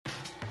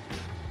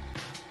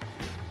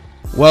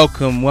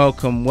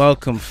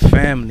Welcome,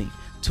 family,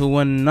 to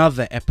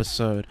another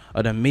episode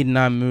of the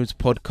Midnight Moods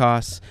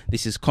podcast.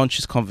 This is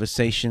Conscious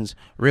Conversations,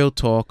 real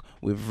talk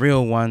with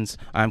real ones.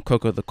 I'm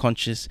Coco the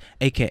Conscious,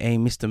 aka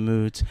Mr.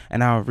 Moods,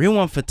 and our real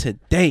one for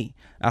today,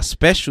 our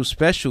special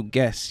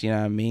guest, you know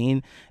what I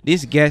mean?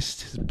 This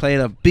guest has played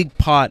a big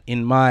part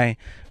in my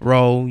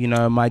role, you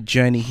know, my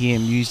journey here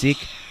in music.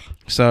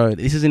 So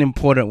this is an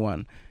important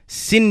one.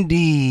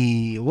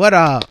 Cindy, what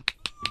up?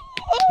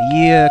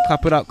 Yeah,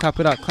 clap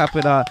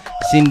it up.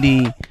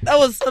 Cindy. That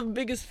was the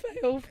biggest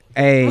fail.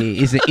 Hey,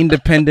 is an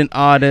independent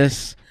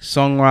artist,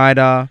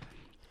 songwriter,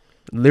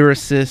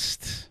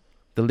 lyricist.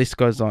 The list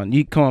goes on.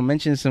 You come on,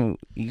 mention some.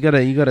 You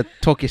gotta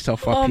talk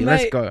yourself up here. Mate,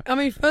 Let's go. I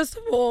mean, first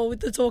of all,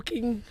 with the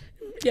talking,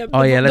 the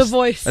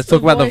voice. Let's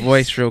talk about the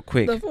voice real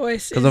quick. The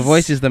voice, because the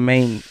voice is the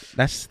main.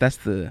 That's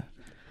the.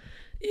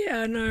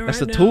 Yeah, I know. That's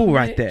the tool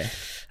right there.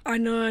 I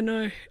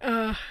know.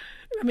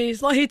 I mean,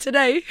 it's not here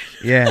today.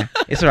 Yeah,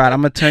 it's alright.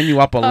 I'm gonna turn you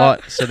up a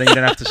lot so then you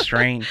don't have to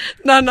strain.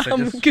 No, so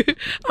I'm good.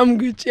 I'm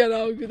good. Yeah,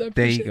 no, I'm good.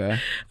 There you go.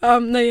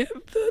 No, yeah,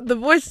 the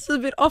voice is a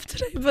bit off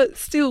today, but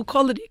still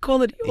quality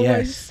always.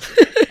 Yes,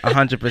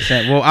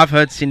 100%. Well, I've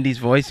heard Cindy's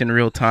voice in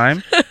real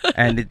time,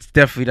 and it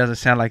definitely doesn't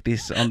sound like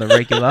this on the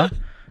regular.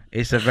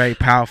 It's a very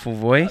powerful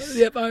voice.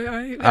 Yep,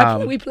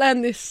 we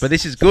planned this. But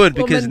this is good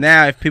because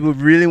now if people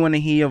really want to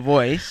hear your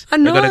voice,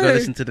 they've got to go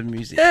listen to the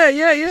music.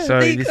 Yeah. So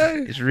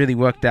it's really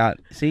worked out.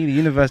 See, the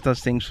universe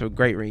does things for a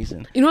great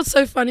reason. You know what's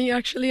so funny?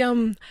 Actually, I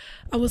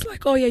was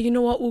like, oh yeah, you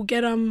know what? We'll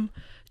get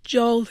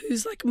Joel,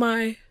 who's like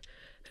my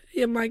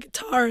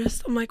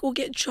guitarist. I'm like, we'll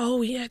get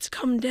Joel to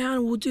come down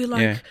and we'll do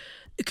like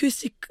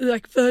acoustic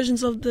like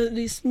versions of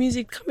this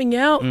music coming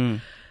out, and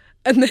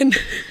then.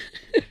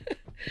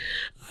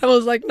 I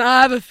was like, nah,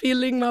 I have a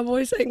feeling my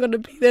voice ain't gonna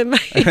be there,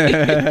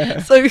 mate.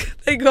 So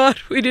thank God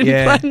we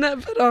didn't plan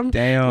that, but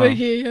damn. We're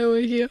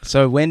here.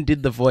 So when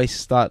did the voice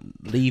start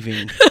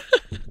leaving?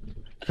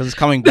 Because it's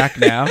coming back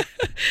now.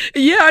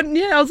 Yeah.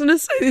 I was gonna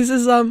say this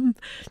is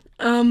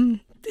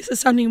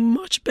sounding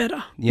much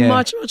better. Yeah.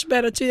 Much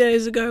better. 2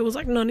 days ago it was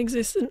like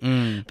non-existent.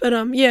 But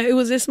it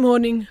was this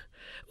morning.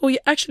 Well,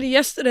 actually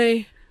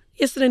yesterday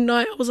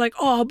night I was like,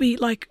 oh, I'll be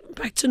like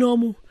back to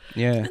normal.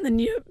 Yeah. And then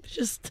it's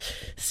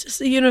just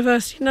the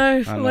universe, you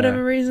know, for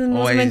whatever reason. It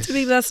was meant to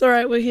be, but that's all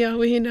right. We're here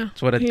now.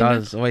 That's what it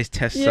does. Always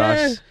tests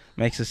us,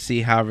 makes us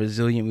see how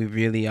resilient we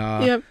really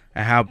are, and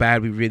how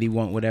bad we really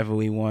want whatever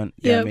we want.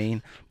 You know what I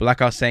mean? But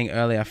like I was saying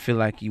earlier, I feel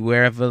like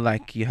wherever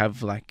like you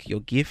have like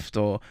your gift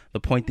or the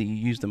point that you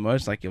use the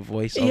most, like your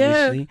voice,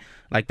 obviously,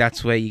 like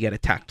that's where you get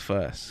attacked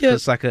first. Yep.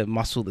 It's like a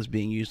muscle that's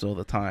being used all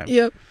the time.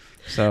 Yep.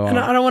 So and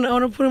I don't want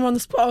to put him on the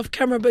spot off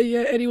camera, but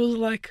Eddie was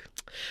like.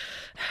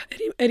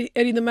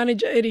 Eddie, the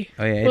manager, Eddie.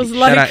 Oh yeah, Eddie.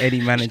 Shout out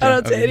Eddie, manager. Shout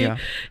out to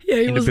Eddie. Yeah, he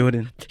was in the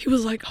building. He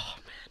was like, "Oh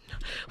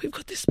man, we've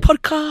got this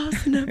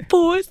podcast, and that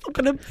boy's not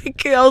gonna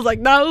make it." I was like,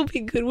 "No,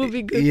 we'll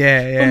be good.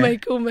 Yeah.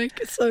 We'll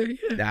make it." So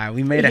yeah. Nah,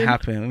 we made it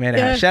happen.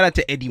 Shout out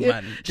to Eddie,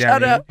 man.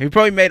 Shout out. He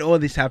probably made all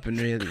this happen,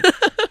 really.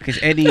 Because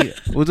Eddie,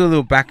 we'll do a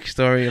little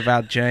backstory of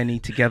our journey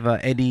together.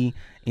 Eddie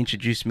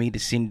introduced me to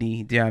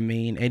Cindy. Do you know what I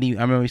mean? Eddie,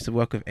 I remember I used to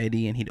work with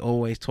Eddie and he'd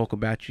always talk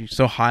about you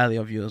so highly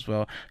of you as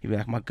well. He'd be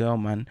like, my girl,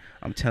 man,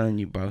 I'm telling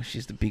you, bro,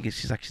 she's the biggest.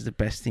 She's the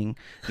best thing,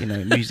 you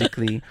know,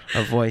 musically.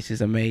 Her voice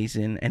is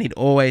amazing. And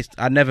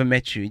I'd never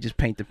met you. He'd just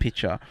paint the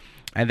picture.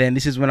 And then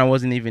this is when I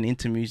wasn't even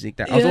into music.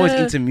 I was always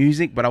into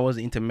music, but I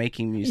wasn't into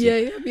making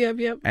music.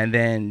 Yeah. And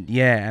then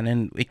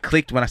it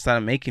clicked when I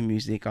started making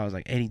music. I was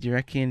like, Eddie, do you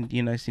reckon,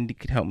 you know, Cindy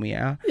could help me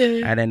out?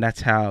 Yeah. And then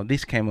that's how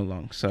this came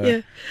along.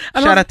 So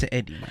shout out to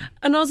Eddie, man.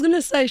 And I was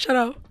gonna say shout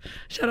out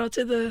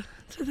to the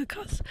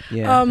cuz.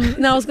 Yeah.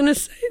 Now I was gonna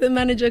say the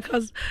manager,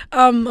 cuz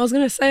I was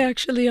gonna say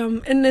actually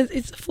and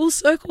it's full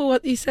circle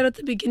what you said at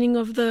the beginning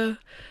of the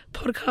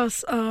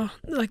podcasts,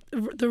 like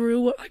the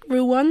real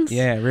ones.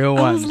 Yeah, real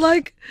ones. I was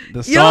like,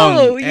 the song.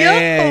 Yo.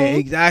 Yeah,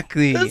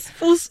 exactly. That's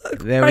full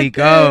circle. There we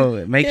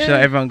go. Make sure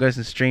everyone goes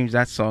and streams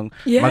that song.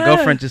 Yeah. My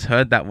girlfriend just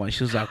heard that one.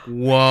 She was like,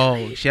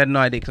 whoa. She had no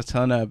idea because I was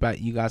telling her about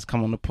you guys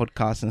come on the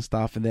podcast and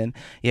stuff. And then,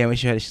 when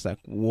she heard it, she's like,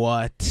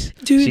 what?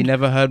 Dude. She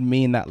never heard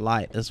me in that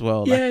light as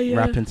well. Like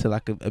rapping to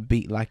like a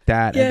beat like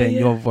that. And then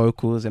your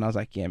vocals. And I was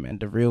like, yeah, man,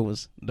 the real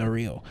was the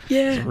real.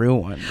 Yeah. It's a real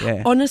one.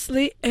 Yeah.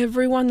 Honestly,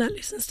 everyone that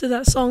listens to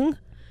that song,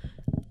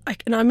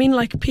 and I mean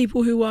like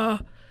people who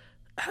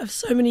have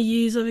so many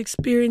years of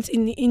experience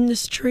in the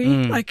industry,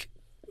 like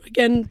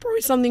again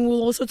probably something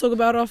we'll also talk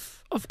about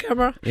off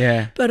camera.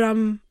 Yeah. But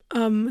don't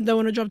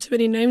want to drop too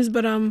many names,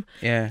 but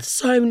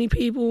so many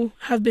people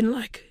have been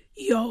like,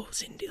 yo,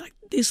 Cindy, like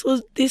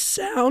this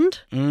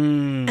sound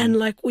and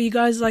like you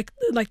guys like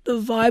the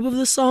vibe of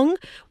the song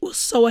was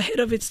so ahead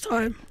of its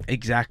time.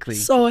 Exactly.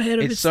 So ahead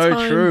of its time.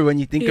 It's so true when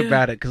you think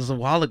about it, because it's a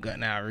while ago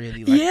now,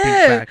 really. Like, think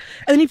back.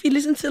 And if you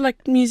listen to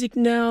like music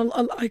now,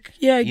 like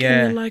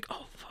again, like,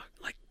 oh fuck,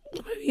 like,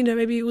 you know,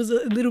 maybe it was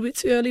a little bit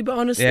too early, but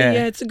honestly,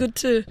 it's good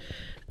to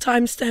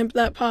timestamp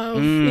that part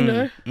of, you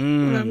know,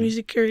 our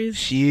music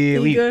careers. Yeah,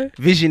 we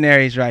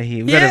visionaries right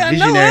here. We got a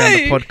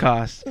visionary on the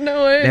podcast.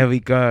 No way. There we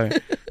go.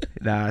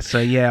 So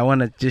yeah, I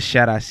want to just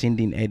shout out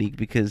Cindy and Eddie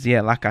because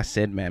yeah, like I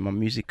said, man, my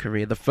music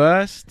career, that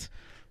was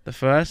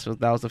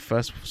the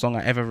first song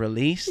I ever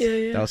released.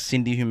 Yeah. That was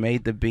Cindy who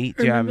made the beat.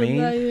 Do you know what I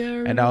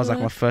mean? And that was like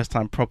that. my first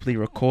time properly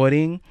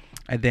recording.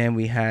 And then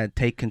we had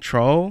Take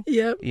Control.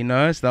 Yep. You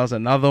know, so that was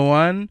another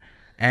one.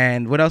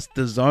 And what else?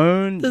 The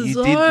Zone.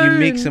 You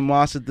mix and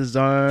mastered The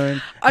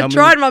Zone. I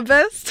tried my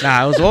best.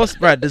 Nah, it was awesome,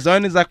 bro. The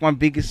Zone is like my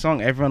biggest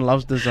song. Everyone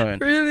loves The Zone.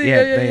 Really?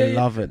 Yeah, they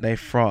love it. They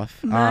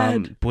froth.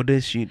 Mad.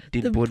 Buddhist, you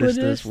did The Buddhist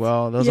as Buddhist.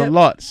 well. There was a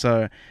lot.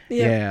 So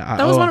yeah,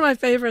 that was one of my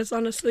favorites.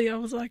 Honestly, I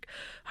was like,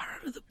 I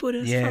remember the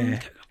Buddhist.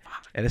 Yeah.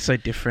 And it's so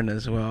different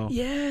as well.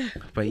 Yeah.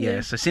 But yeah,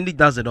 so Cindy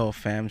does it all,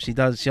 fam. She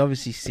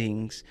obviously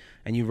sings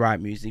and you write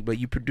music, but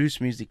you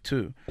produce music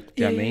too. Do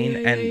you know what I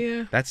mean?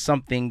 And that's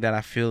something that I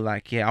feel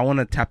like, I want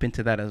to tap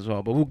into that as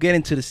well. But we'll get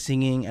into the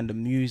singing and the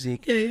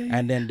music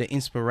and then the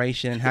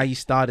inspiration and how you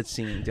started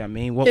singing. Do you know what I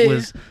mean? What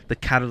was the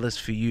catalyst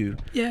for you?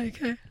 Yeah,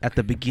 okay. At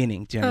the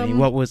beginning, do you know what I mean?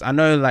 What was, I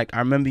know, like, I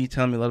remember you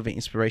telling me a lot of the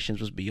inspirations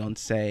was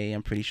Beyonce,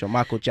 I'm pretty sure,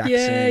 Michael Jackson.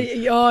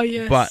 Yeah, oh,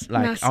 yes. But,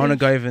 like, massive. I want to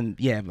go even,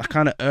 like,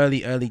 kind of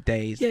early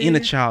days, inner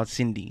child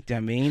Cindy, do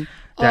you know what I mean?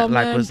 That,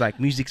 like, was like,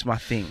 music's my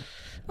thing.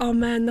 Oh,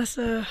 man, that's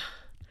a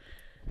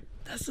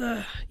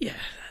that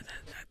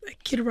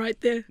kid right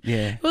there.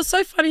 Yeah. It was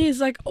so funny.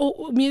 Is like,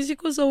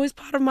 music was always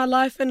part of my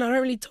life, and I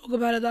don't really talk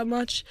about it that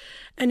much.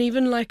 And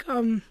even like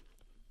I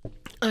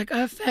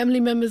have family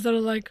members that are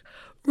like,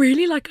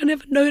 really, like I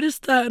never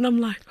noticed that, and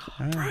I'm like,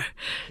 bro,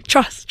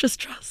 just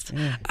trust.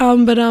 Yeah.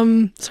 Sorry, do you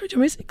want me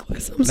to sit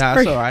close? I'm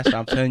sorry. That's alright. So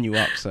I'm turning you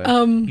up.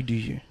 So you do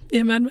you.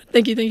 Yeah, man.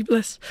 Thank you,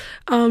 bless.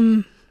 I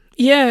don't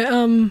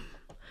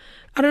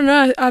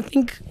know. I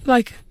think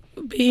like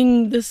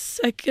being the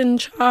second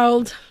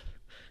child.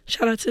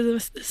 Shout out to the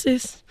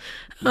sis.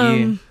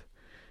 Being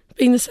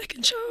the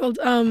second child,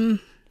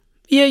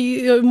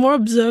 you're more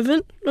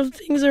observant of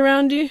things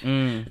around you.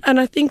 And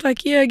I think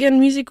like, again,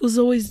 music was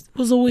always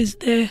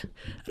there.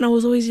 And I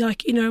was always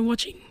like,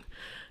 watching,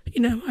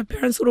 my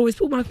parents would always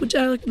put Michael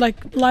Jackson,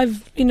 like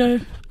live,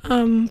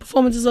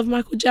 performances of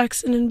Michael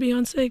Jackson and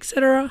Beyonce,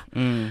 etc.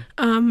 And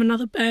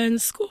other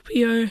bands,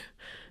 Scorpio.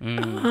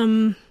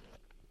 What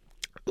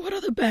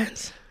other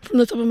bands from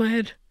the top of my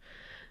head?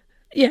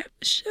 Yeah,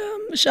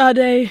 Sade,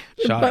 a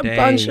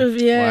bunch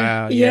of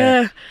wow,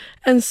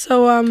 and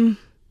so and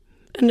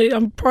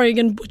I'm probably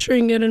again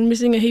butchering it and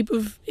missing a heap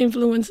of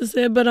influences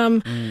there, but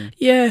no,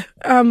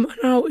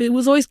 it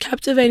was always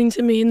captivating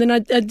to me, and then I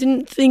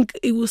didn't think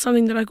it was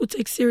something that I could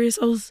take serious.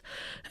 I was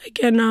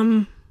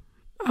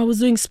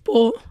doing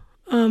sport,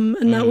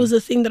 and that was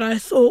the thing that I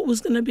thought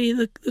was going to be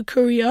the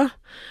career,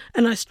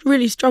 and I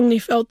really strongly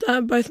felt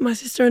that, both my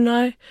sister and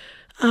I.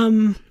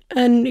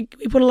 And we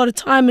put a lot of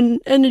time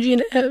and energy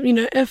and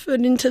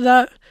effort into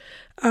that,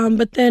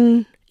 but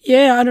then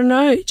I don't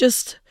know, it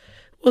just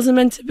wasn't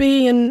meant to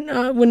be. And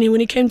when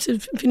it came to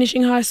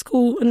finishing high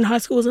school, and high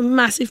school was a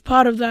massive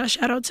part of that.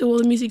 Shout out to all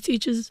the music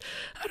teachers.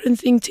 I don't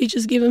think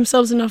teachers give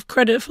themselves enough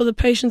credit for the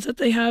patience that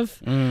they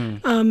have. And,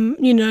 I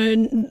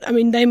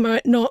mean, they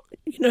might not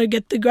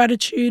get the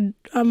gratitude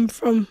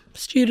from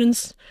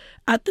students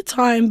at the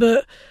time,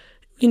 but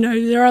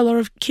there are a lot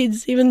of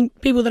kids, even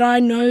people that I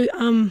know,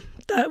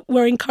 that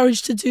were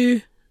encouraged to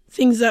do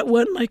things that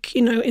weren't like,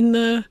 in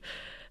the,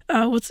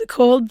 what's it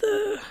called?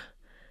 The,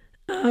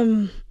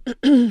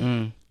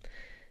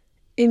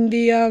 in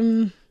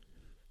the,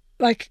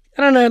 like,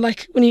 I don't know,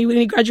 like when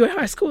you graduate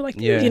high school, like,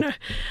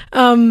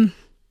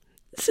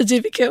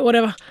 certificate,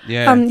 whatever.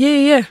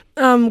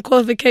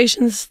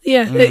 Qualifications.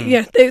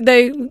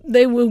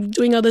 They were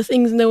doing other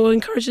things and they were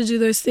encouraged to do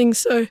those things.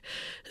 So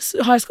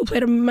high school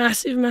played a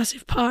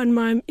massive part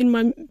in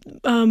my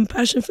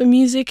passion for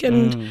music,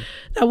 and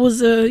that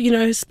was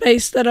a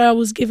space that I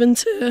was given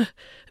to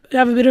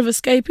have a bit of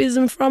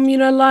escapism from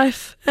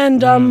life,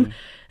 and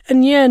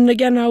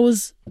again I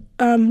was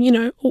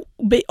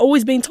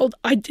always being told,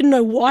 I didn't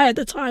know why at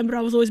the time, but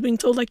I was always being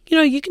told, like,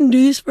 you can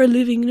do this for a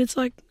living, and it's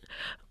like,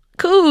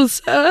 cool,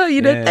 sir,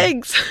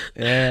 thanks.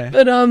 Yeah.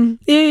 But and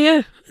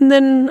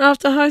then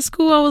after high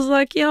school I was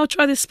like, I'll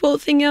try this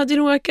sport thing out.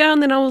 Didn't work out,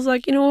 and then I was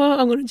like, you know what,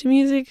 I'm gonna do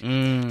music,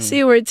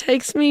 see where it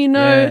takes me,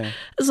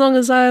 as long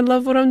as I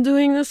love what I'm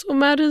doing, that's what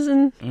matters.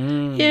 And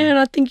and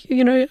I think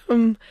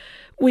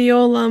we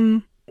all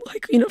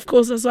like, of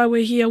course that's why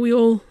we're here, we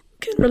all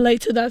can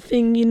relate to that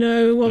thing,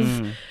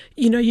 of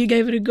you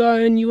gave it a go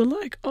and you were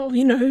like, oh,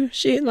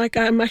 shit, like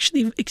I'm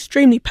actually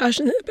extremely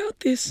passionate about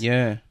this.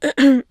 Yeah.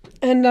 And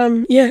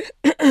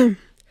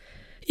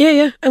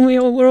and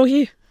we're all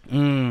here.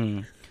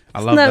 I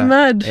love that.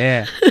 Mad?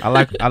 Yeah.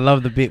 I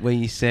love the bit where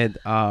you said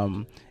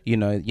you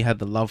had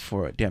the love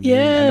for it. And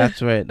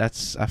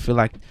that's I feel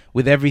like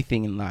with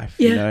everything in life,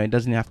 it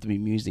doesn't have to be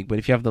music, but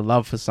if you have the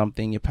love for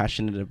something, you're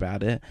passionate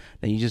about it,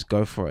 then you just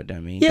go for it.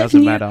 It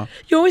doesn't matter.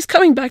 You're always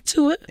coming back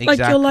to it. Exactly.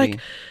 Like you're like,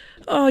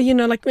 oh,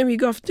 like maybe you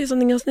go off to do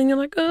something else, and then you're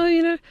like,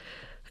 oh,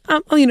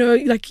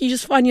 like you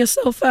just find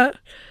yourself at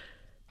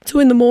 2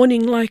 a.m,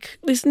 like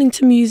listening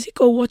to music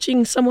or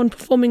watching someone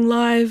performing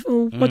live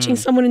or watching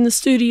someone in the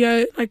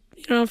studio, like,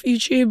 off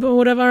YouTube or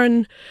whatever,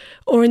 and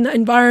or in that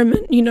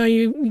environment, you know,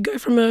 you go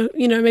from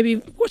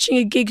maybe watching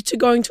a gig to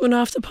going to an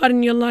after party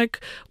and you're like,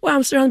 wow,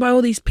 I'm surrounded by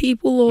all these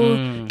people,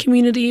 or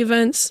community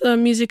events,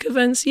 music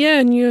events. Yeah.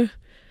 And you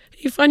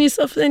find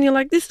yourself there and you're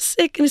like, this is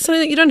sick. And it's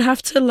something that you don't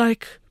have to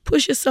like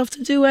push yourself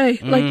to do,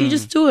 like you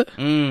just do it.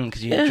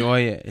 Because you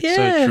enjoy it. It's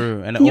so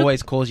true. And it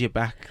always calls you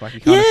back. Like you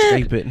can't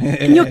escape it.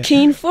 And you're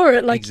keen for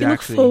it. Like exactly. You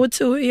look forward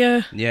to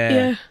it.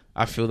 Yeah.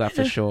 I feel that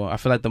for sure. I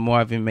feel like the more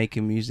I've been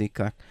making music,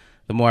 like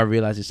the more I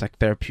realize it's like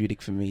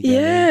therapeutic for me.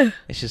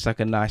 It's just like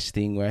a nice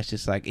thing where it's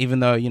just like, even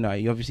though, you know,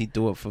 you obviously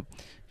do it for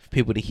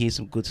people to hear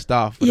some good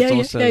stuff, but it's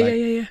also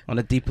on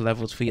a deeper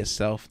levels for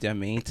yourself, do you know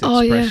what I mean? To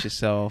express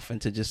yourself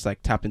and to just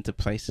like tap into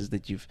places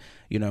that you've,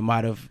 you know,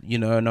 might have, you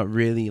know, not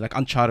really, like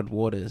uncharted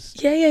waters.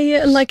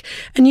 And like,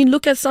 and you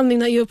look at something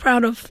that you're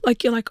proud of,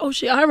 like you're like, oh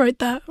shit, I wrote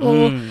that,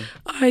 or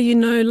I, you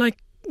know, like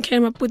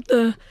came up with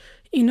the,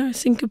 you know,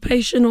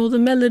 syncopation or the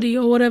melody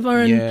or whatever.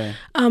 And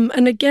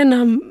and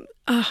again,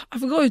 I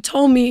forgot who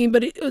told me,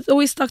 but it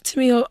always stuck to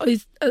me,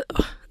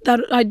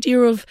 that idea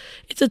of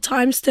it's a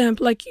timestamp.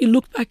 Like you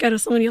look back at a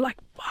song and you're like,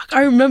 fuck,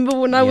 I remember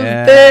when I was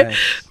there,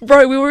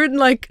 bro. We were in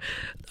like,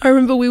 I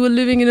remember we were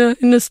living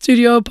in a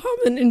studio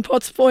apartment in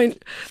Potts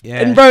Point,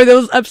 and bro, there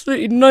was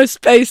absolutely no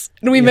space,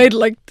 and we made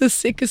like the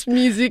sickest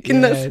music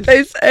in that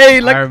space. Hey,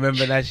 like, I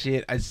remember that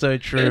shit. It's so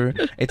true.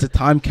 It's a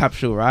time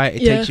capsule, right? It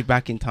takes you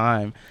back in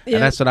time,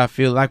 and that's what I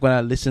feel like when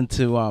I listen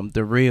to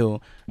The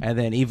Real. And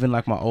then even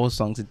like my old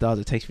songs, it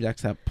takes me back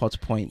to that Potts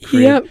Point crib. Do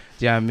you know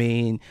what I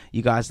mean?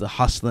 You guys are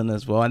hustling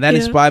as well. And that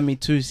inspired me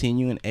too, seeing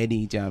you and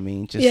Eddie, do you know what I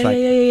mean?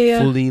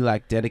 Just fully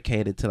like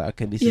dedicated to like,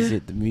 okay, this is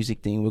it, the music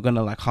thing. We're going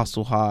to like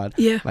hustle hard,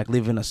 like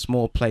live in a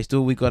small place,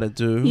 do what we got to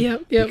do.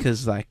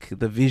 Because like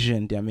the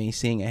vision, do you know what I mean?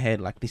 Seeing ahead,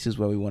 like this is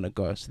where we want to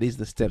go. So these are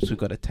the steps we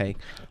got to take.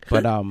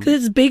 But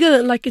because it's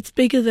bigger, like it's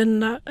bigger than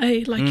that.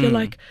 Hey, like you're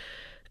like,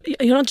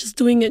 you're not just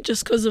doing it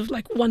just because of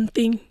like one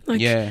thing,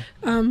 like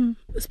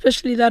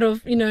especially that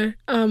of, you know,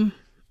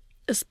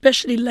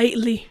 especially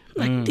lately,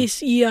 like this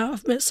year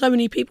I've met so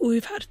many people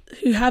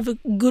who have a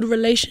good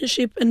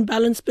relationship and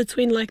balance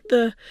between like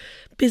the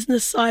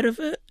business side of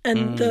it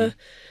and the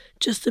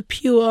just the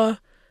pure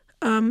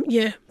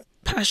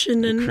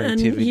passion and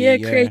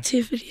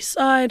creativity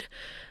side.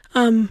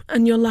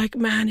 And you're like,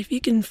 man, if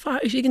you can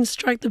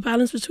strike the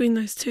balance between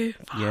those two,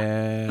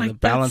 like the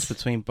balance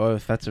between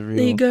both, that's a real,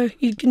 there you go,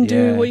 you can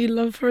do what you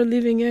love for a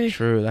living.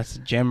 True, that's a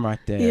gem right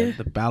there.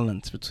 The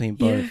balance between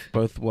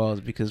both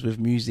worlds, because with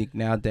music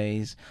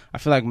nowadays, I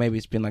feel like maybe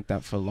it's been like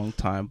that for a long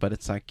time, but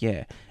it's like,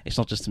 it's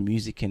not just the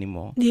music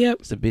anymore.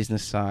 It's the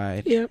business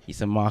side, it's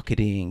the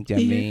marketing, do you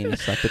know what I mean?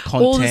 It's like the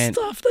content, all the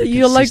stuff that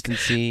you're like,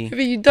 if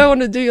you don't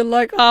want to do, you're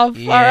like, I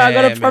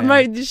gotta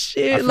promote this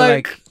shit. I feel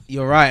like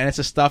you're right, and it's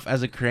the stuff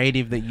as a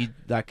creative that you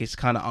like, it's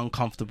kind of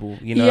uncomfortable,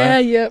 you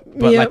know.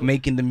 But like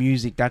making the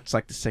music, that's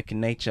like the second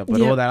nature.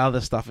 But all that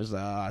other stuff is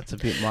it's a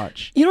bit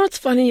much. You know what's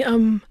funny?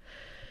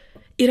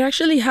 It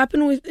actually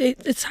happened with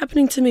it's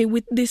happening to me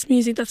with this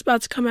music that's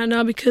about to come out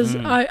now, because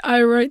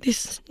I wrote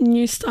this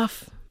new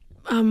stuff.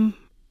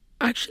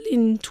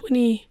 Actually,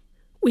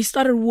 we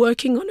started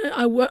working on it.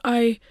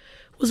 I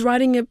was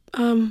writing it.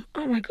 Oh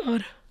my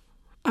god,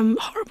 I'm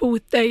horrible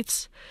with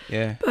dates.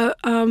 But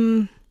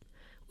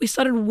we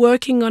started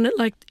working on it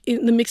like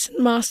in the mixing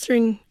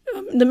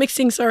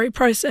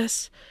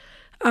process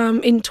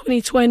in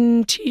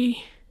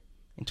 2020.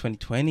 In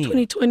 2020?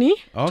 2020? Okay.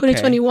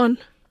 2021.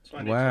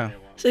 Wow.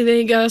 So there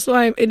you go. That's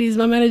why Eddie's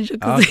my manager,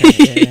 because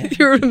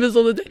he remembers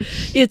all the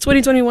days. Yeah,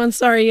 2021,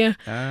 sorry,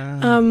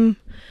 and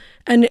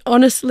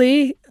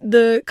honestly,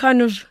 the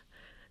kind of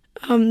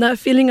that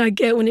feeling I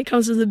get when it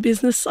comes to the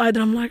business side,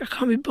 I'm like, I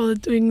can't be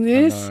bothered doing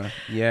this.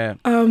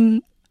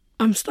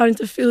 I'm starting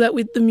to feel that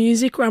with the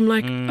music, where I'm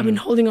like, I've been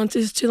holding on to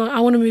this too long.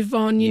 I want to move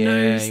on, you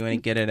know. Yeah, you want to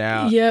get it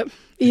out. It's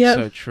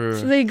so true.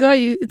 So there you go.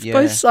 It's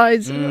both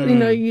sides. You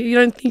know, you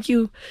don't think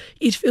you'd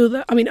feel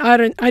that. I mean, I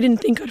didn't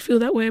think I'd feel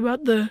that way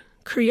about the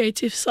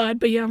creative side,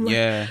 but I'm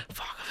like,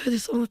 fuck, I've heard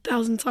this song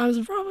 1,000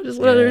 times, bro. I just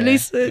want to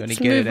release it. You want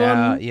to get it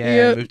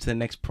out. Move to the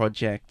next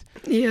project.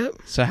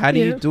 So how do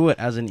you do it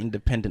as an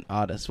independent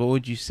artist? What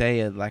would you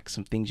say are like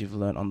some things you've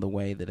learned on the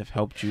way that have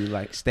helped you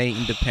like stay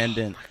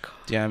independent?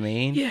 Do you know what I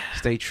mean?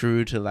 Stay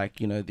true to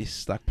like, you know,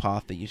 this like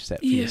path that you set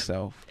for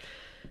yourself.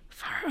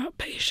 Far out.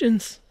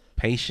 Patience.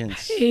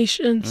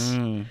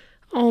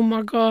 Oh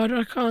my god,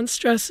 I can't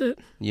stress it.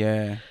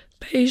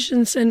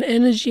 Patience and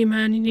energy,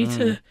 man. You need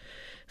to,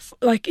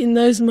 like, in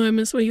those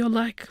moments where you're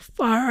like,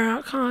 far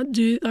out, can't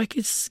do, like,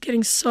 it's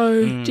getting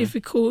so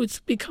difficult. It's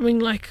becoming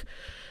like,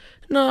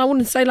 no, I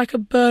wouldn't say like a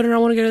burden. I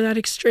want to go to that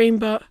extreme,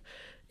 but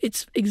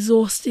it's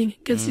exhausting.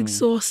 It gets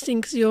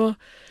exhausting because you're,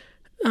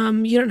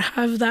 you don't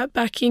have that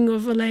backing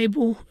of a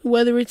label,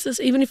 whether it's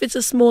even if it's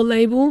a small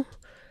label,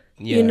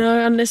 you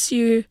know, unless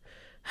you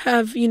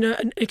have, you know,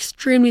 an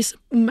extremely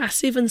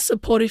massive and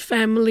supportive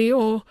family,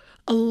 or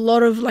a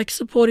lot of like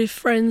supportive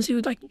friends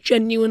who like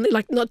genuinely,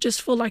 like, not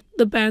just for like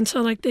the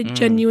banter, like they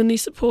genuinely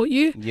support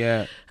you.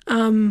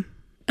 And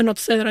not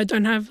to say that I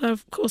don't have that.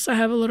 Of course, I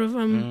have a lot of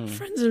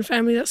friends and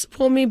family that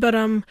support me, but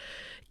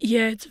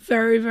it's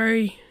very,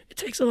 very, it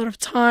takes a lot of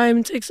time,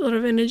 it takes a lot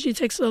of energy, it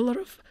takes a lot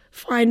of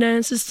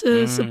finances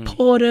to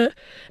support it,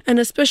 and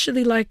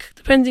especially like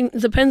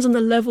depends on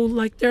the level.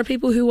 Like there are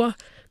people who are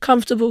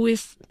comfortable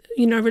with,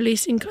 you know,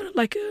 releasing kind of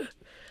like a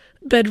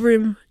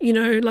bedroom, you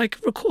know, like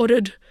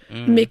recorded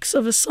mix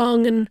of a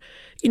song, and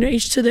you know,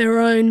 each to their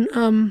own.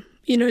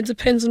 You know, it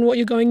depends on what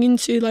you're going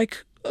into.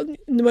 Like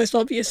the most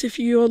obvious, if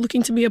you're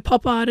looking to be a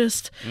pop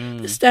artist,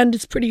 the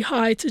standard's pretty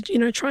high to, you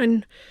know, try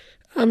and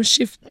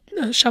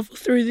shuffle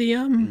through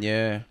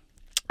the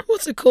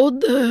what's it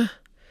called, the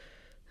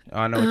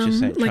I know what you're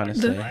saying, like trying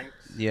to say.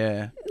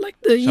 Yeah. Like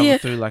the shuffle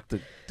through like the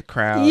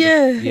crowd.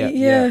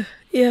 Yeah.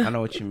 I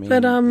know what you mean.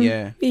 But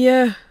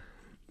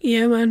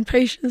yeah, man,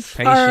 patience.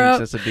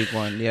 That's a big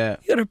one. Yeah.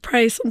 You gotta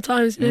pray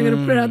sometimes. You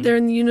gotta put it out there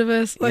in the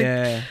universe. Like,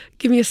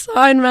 give me a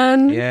sign,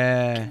 man.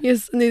 Yeah.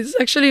 Yes, and it's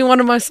actually one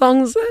of my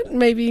songs that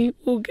maybe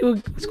we'll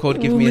it's called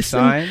 "Give Me a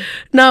Sign."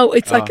 No,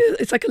 it's like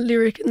a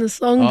lyric in the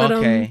song, but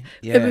okay.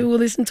 Maybe we'll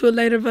listen to it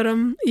later. But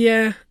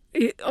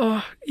you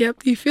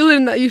feel it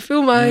in that. You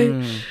feel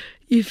my.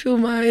 You feel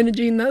my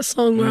energy in that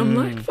song where I'm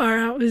like, far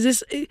out. Is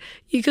this...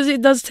 Because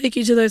it does take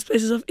you to those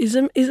places of,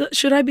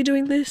 should I be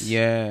doing this?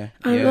 Yeah.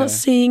 I'm not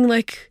seeing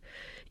like,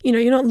 you know,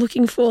 you're not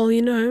looking for,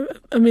 you know,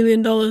 $1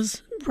 million,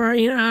 bro.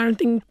 You know, I don't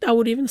think that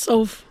would even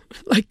solve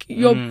like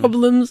your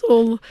problems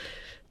or,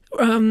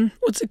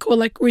 what's it called?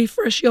 Like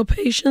refresh your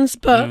patience.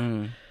 But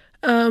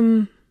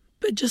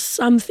just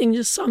something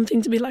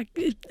to be like,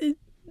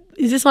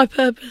 is this my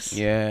purpose?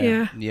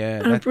 Yeah.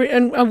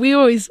 And we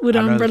always would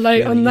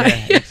relate on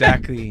that. Yeah,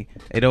 exactly.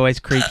 It always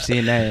creeps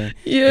in, eh?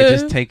 Yeah. It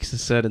just takes a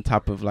certain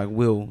type of like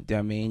will. Do you know what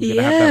I mean? You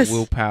gotta have that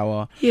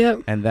willpower.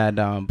 And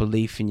that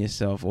belief in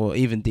yourself, or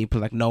even deeper,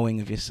 like knowing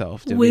of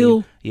yourself. Do you know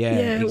what I mean?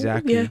 Yeah,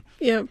 exactly.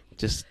 Yeah.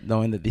 Just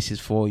knowing that this is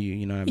for you.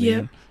 You know what I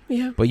mean?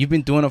 Yeah. But you've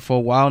been doing it for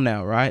a while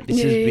now, right?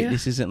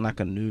 This isn't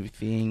like a new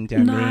thing. Do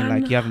you know what I mean?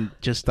 Like you haven't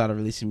just started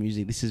releasing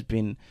music. This has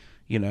been.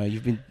 You know,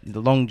 you've been the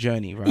long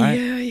journey, right?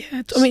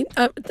 Yeah.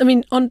 I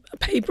mean, on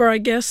paper, I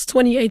guess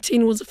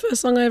 2018 was the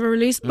first song I ever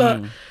released.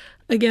 But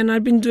again,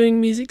 I've been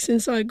doing music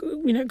since I,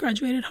 you know,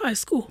 graduated high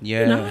school.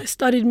 Yeah. You know, I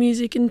studied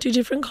music in 2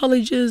 different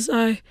colleges.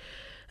 I,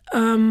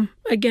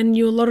 again,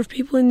 knew a lot of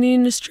people in the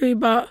industry,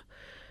 but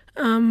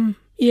and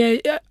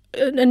you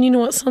know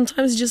what?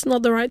 Sometimes it's just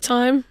not the right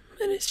time.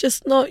 And it's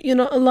just you're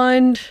not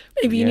aligned.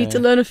 Maybe you need to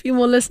learn a few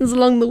more lessons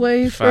along the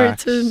way for it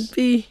to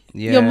be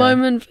your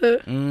moment.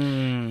 But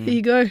there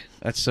you go.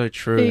 That's so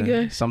true. There you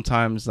go.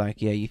 Sometimes,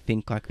 like, you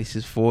think like this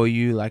is for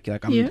you. Like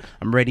I'm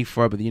ready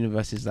for it, but the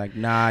universe is like,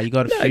 nah, you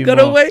got a few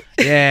more. Wait.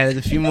 Yeah,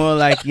 there's a few more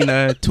like, you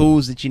know,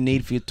 tools that you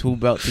need for your tool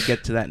belt to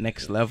get to that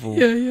next level.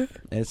 Yeah.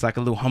 And it's like a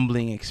little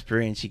humbling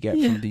experience you get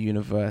from the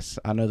universe.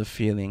 I know the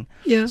feeling.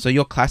 Yeah. So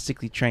you're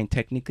classically trained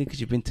technically because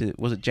you've been to,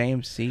 was it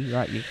JMC,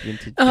 right? You've been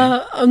to.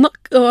 I'm not.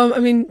 I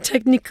mean,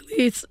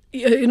 technically,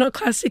 you're not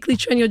classically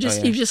trained. You're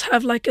just you just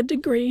have like a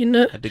degree in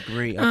it. A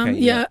degree.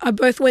 Okay. I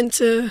both went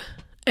to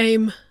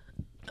AIM.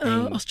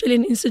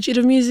 Australian Institute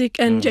of Music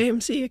and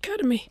JMC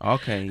Academy.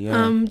 Okay, yeah.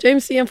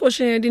 JMC,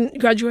 unfortunately, I didn't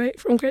graduate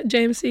from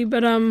JMC,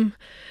 but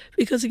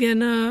because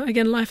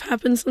again, life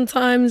happens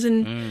sometimes,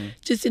 and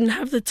just didn't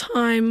have the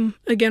time,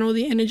 again, or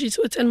the energy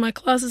to attend my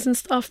classes and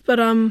stuff. But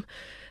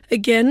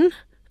again,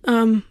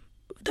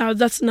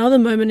 that's another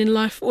moment in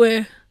life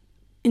where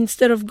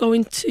instead of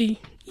going to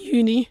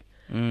uni,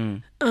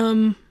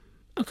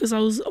 because I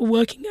was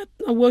working.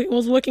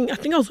 I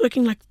think I was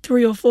working like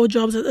 3 or 4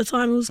 jobs at the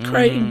time. It was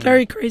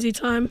very crazy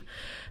time.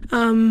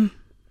 But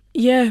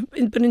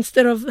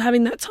instead of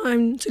having that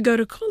time to go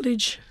to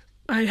college,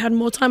 I had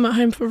more time at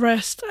home for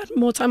rest. I had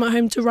more time at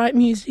home to write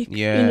music.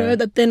 Yeah. You know,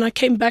 that then I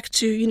came back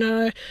to, you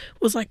know,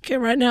 was like, okay,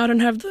 right now I don't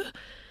have the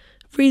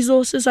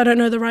resources. I don't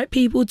know the right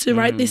people to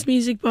write this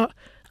music, but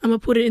I'm going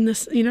to put it in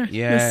this, you know, in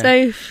the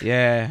safe.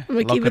 Yeah.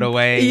 Lock it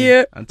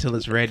away until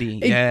it's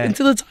ready. Yeah.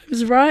 Until the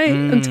time's right.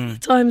 Until the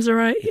time's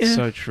right. Yeah. It's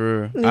so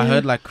true. Yeah. I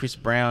heard like Chris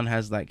Brown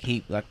has like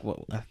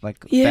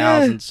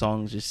 1,000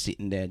 songs just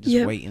sitting there,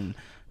 just waiting.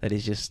 That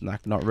is just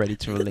like not ready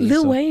to release.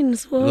 Lil Wayne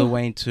as well. Lil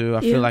Wayne too.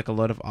 I feel like a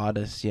lot of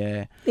artists,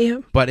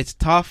 But it's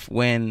tough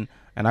when,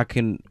 and I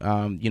can,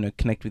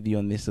 connect with you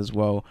on this as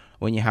well,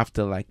 when you have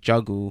to like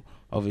juggle.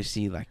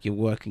 Obviously, like you're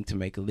working to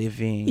make a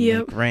living,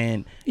 make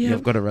rent.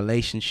 You've got a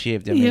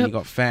relationship. I mean, you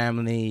got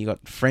family, you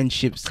got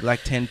friendships, like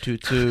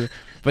 10-2.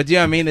 But do you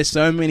know what I mean? There's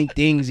so many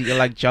things that you're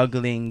like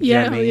juggling. Do you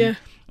know what I mean?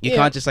 You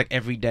can't just like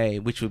every day,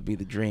 which would be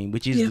the dream,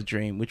 which is the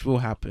dream, which will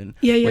happen.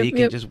 Where you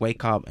can just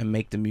wake up and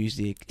make the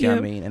music. Do you know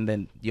what I mean? And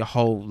then your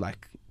whole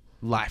like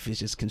life is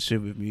just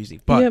consumed with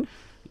music. But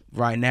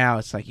right now,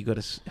 it's like you got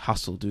to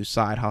hustle, do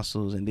side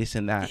hustles and this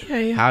and that.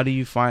 How do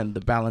you find the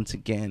balance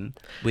again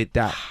with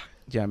that?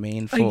 Do you know what I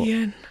mean?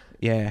 Again.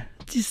 Yeah.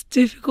 It's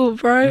difficult,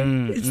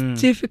 bro.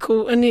 It's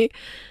difficult. And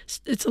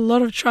it's a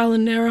lot of trial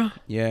and error.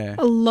 Yeah.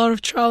 A lot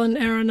of trial and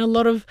error and a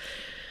lot of,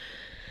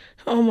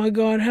 oh my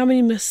God, how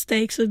many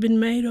mistakes have been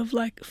made of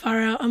like,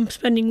 far out, I'm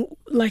spending,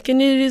 like,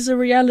 and it is a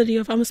reality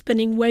of I'm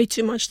spending way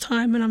too much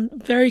time and I'm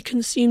very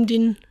consumed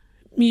in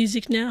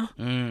music now.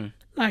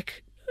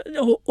 Like,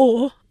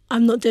 or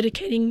I'm not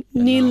dedicating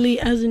nearly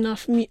as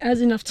enough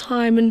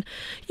time, and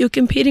you're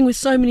competing with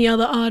so many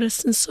other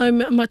artists and so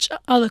much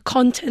other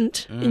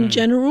content in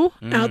general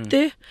out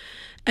there.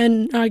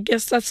 And I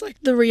guess that's like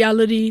the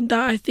reality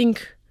that I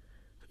think,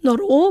 not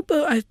all,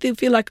 but I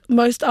feel like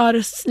most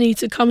artists need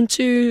to come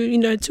to, you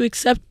know, to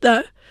accept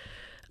that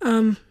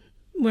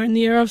we're in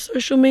the era of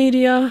social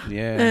media,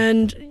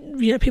 and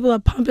you know, people are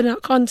pumping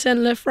out content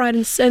left, right,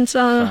 and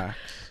center. Facts.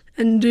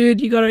 And dude,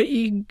 you gotta,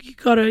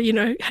 you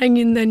know, hang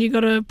in there. And you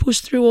gotta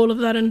push through all of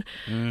that. And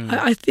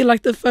I feel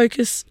like the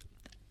focus,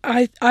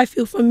 I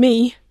feel for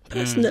me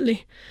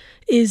personally,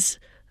 is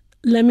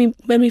let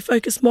me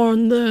focus more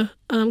on the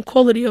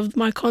quality of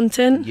my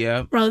content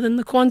rather than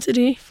the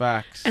quantity.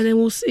 Facts. And then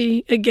we'll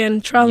see,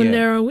 again, trial and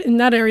error in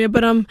that area.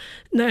 But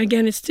no,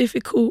 again, it's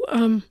difficult.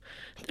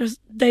 There's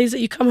days that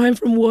you come home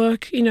from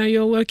work, you know,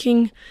 you're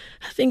working,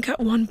 I think at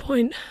one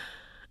point,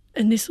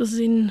 and this was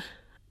in,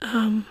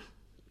 I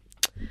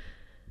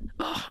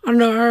don't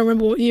know, I don't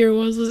remember what year it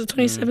was. Was it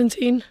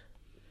 2017?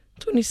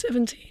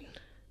 2017.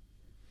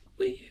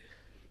 Were you?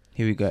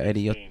 Here we go,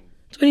 Eddie.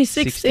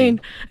 2016.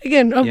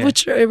 Again, I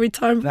butcher every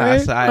time, bro.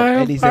 That's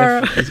Eddie's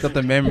he's got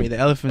the memory, the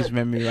elephant's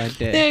memory right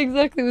there. Yeah,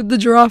 exactly, with the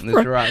giraffe,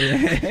 bro.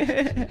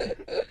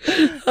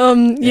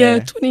 Yeah,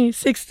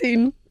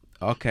 2016.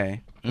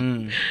 Okay.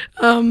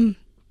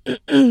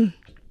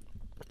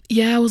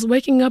 Yeah, I was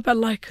waking up at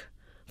like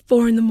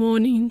 4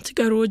 a.m. to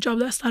go to a job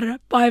that started at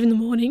 5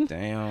 a.m.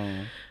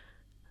 Damn.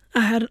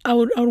 I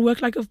would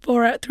work like a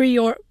 3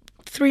 or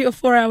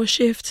 4 hour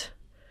shift,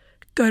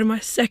 go to my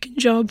second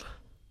job.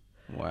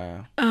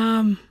 Wow.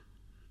 And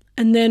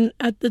then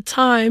at the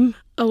time,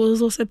 I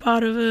was also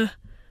part of a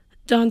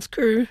dance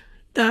crew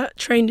that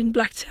trained in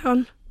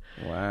Blacktown.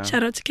 Wow.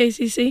 Shout out to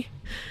KCC.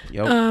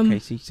 Yo,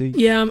 KCC.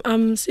 Yeah,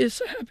 I'm so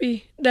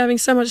happy. They're having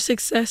so much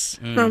success.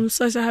 I'm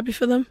so happy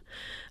for them.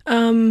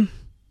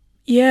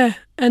 Yeah,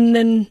 and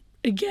then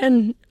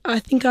again, I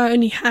think I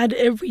only had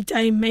every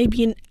day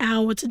maybe an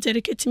hour to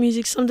dedicate to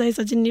music. Some days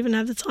I didn't even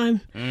have the time.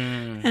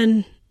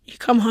 And you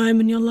come home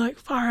and you're like,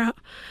 far out.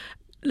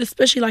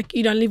 Especially like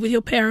you don't live with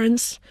your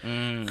parents.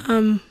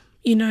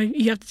 You know,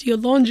 you have to do your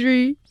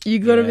laundry. You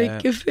got to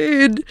make your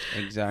food.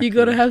 Exactly. You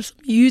got to have some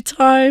you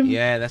time.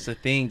 Yeah, that's the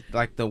thing.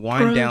 Like the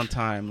wind down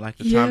time. Like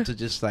the time to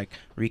just like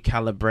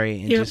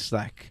recalibrate and just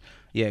like,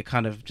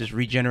 kind of just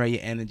regenerate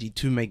your energy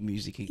to make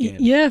music again.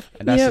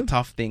 And that's the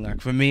tough thing.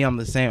 Like for me, I'm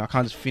the same. I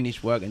can't just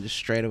finish work and just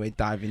straight away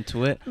dive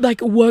into it.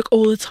 Like work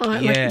all the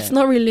time. Like it's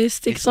not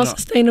realistic. It's not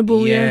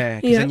sustainable.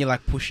 Because then you're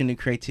like pushing the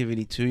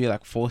creativity too. You're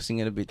like forcing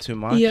it a bit too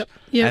much.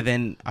 And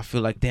then I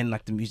feel like then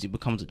like the music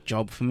becomes a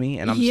job for me.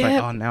 And I'm just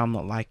like, oh, now I'm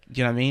not like,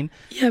 do you know what I mean?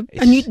 Yeah.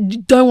 And you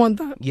don't want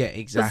that. Yeah,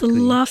 exactly. That's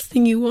the last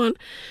thing you want.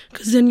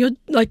 Because then you're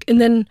like, and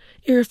then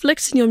it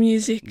reflects in your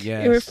music.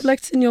 It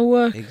reflects in your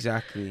work.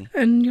 Exactly.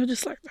 And you're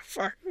just like,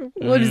 fuck,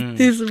 what is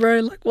this, bro?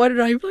 Like, why did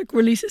I like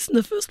release this in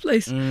the first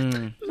place?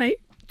 Mate,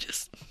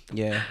 just...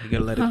 Yeah, you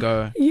gotta let it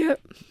go.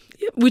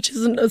 Which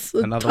is a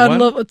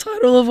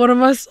title of one of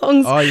my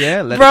songs. Oh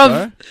yeah, let it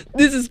go.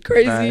 This is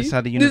crazy. That's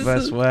how the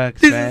universe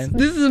works, man.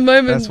 This is a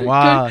moment. That's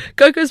wild.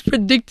 Coco's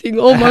predicting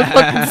all my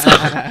fucking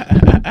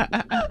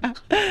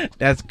songs.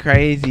 That's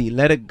crazy.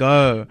 Let it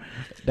go.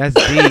 That's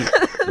deep.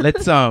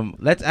 Let's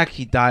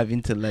actually dive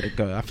into Let It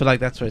Go. I feel like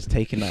that's where it's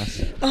taking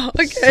us. Oh,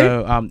 okay.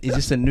 So is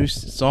this a new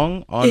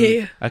song on?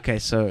 Yeah. Okay,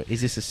 so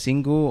is this a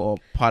single or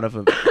part of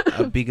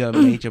a bigger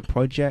major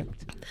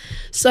project?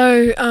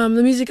 So the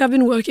music I've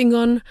been working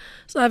on,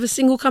 so I have a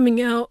single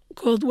coming out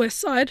called West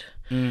Side.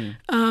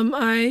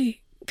 I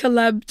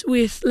collabed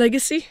with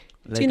Legacy.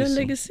 Do you know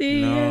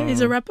Legacy? No. Yeah,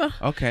 he's a rapper.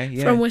 Okay,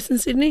 yeah. From Western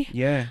Sydney.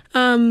 Yeah.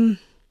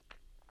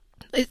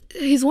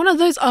 He's one of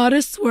those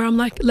artists where I'm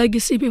like,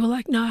 Legacy, people are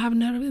like, no, I haven't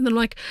heard of him. And I'm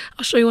like,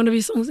 I'll show you one of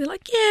his songs. They're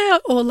like, yeah.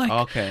 Or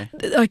like,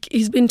 like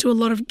he's been to a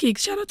lot of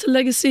gigs. Shout out to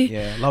Legacy.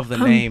 Yeah, love the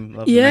name.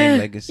 Love the name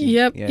Legacy.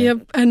 Yep.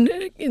 And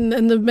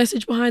the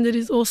message behind it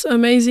is also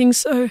amazing.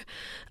 So,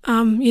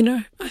 you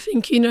know, I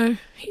think, you know,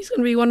 he's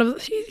going to be one of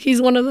those.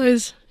 He's one of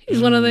those.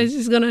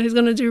 He's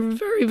gonna do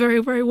very,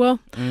 very, very well.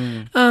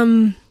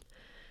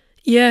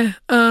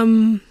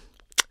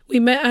 We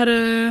met at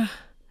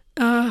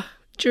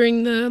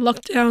during the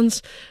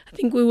lockdowns. I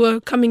think we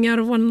were coming out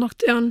of one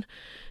lockdown.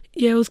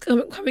 Yeah, it was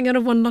coming out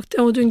of one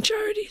lockdown. We're doing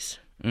charities.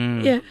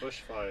 Yeah.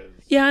 Bushfires.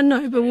 Yeah, I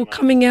know, but we're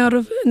coming out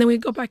of it and then we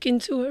got back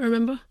into it,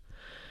 remember?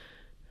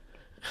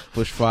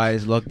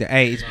 Bushfires, lockdown.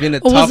 Hey, it's been a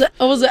tough...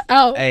 Or was it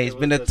out? Hey, it's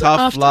been a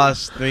tough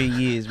last 3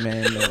 years,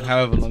 man.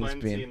 However long it's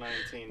been.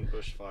 2019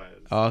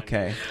 bushfires.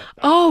 Okay.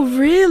 Oh,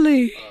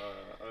 really?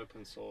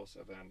 Open source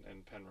event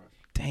in Penrith.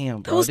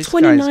 Damn, bro. That was this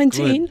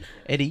 2019. Good.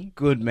 Eddie,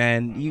 good,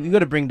 man. You got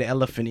to bring the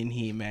elephant in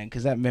here, man,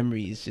 because that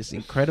memory is just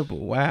incredible.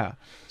 Wow.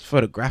 It's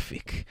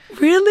photographic.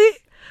 Really?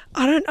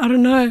 I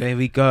don't know. There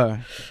we go.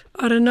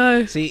 I don't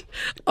know. See,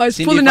 Oh, he's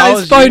Cindy, pulling if I out his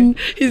was you- phone.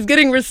 He's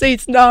getting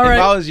receipts now, if right?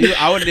 I was you,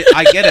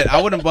 I get it.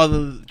 I wouldn't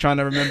bother trying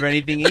to remember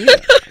anything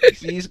either.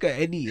 See, he's got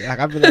any. Like,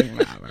 I'd be like,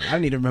 nah, man, I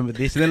need to remember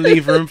this, and then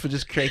leave room for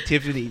just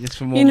creativity, just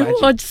for more You know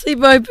magic. what? Just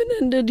leave open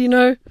ended. You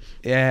know.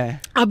 Yeah.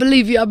 I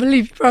believe you,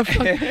 bro.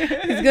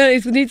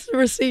 He needs the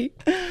receipt.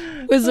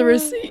 Where's the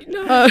receipt?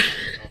 No.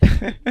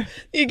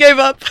 You gave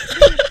up.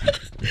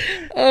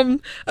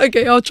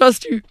 Okay, I'll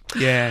trust you.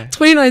 Yeah.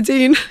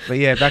 2019. But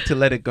yeah, back to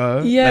Let It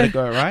Go. Yeah. Let It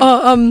Go,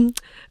 right?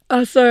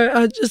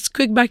 So just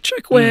quick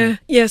backtrack where,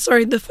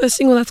 the first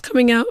single that's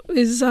coming out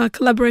is a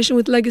collaboration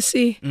with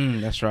Legacy.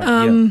 That's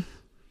right.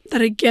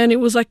 That again, it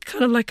was like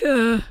kind of like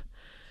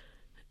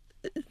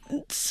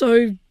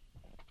so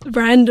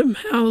random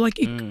how like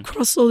you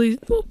cross all these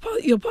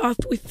your path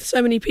with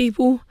so many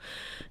people,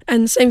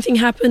 and the same thing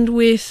happened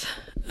with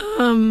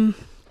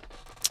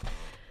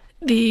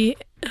the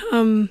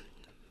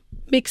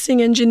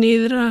mixing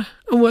engineer that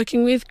I'm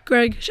working with,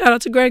 Greg. Shout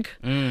out to Greg.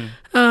 Let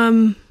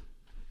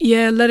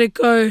It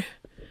Go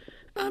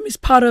is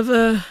part of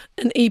an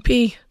EP.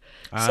 So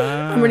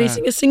I'm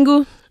releasing a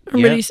single,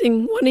 I'm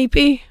releasing one EP,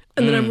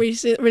 and then I'm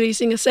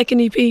releasing a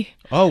second EP.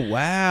 Oh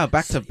wow,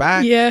 back to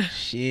back. Yeah.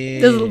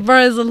 Shit.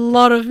 There's a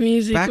lot of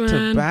music, back man.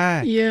 to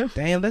back. Yeah.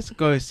 Damn, let's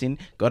go, Sin.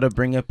 Gotta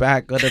bring it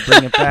back.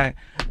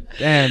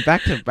 Damn,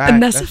 back to back.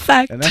 And that's a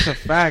fact. And that's a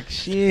fact.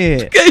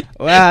 Shit.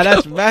 Wow,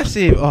 that's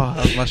massive. Oh,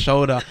 that was my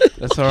shoulder.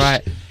 That's all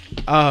right.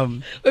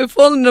 We're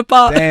falling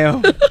apart.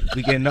 Damn,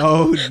 we getting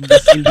old in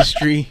this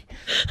industry.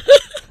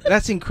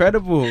 That's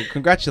incredible.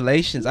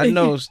 Congratulations. I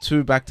know it was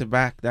 2 back to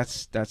back.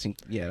 That's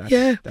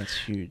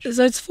huge.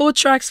 So it's 4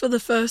 tracks for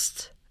the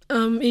first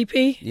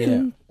EP. Yeah.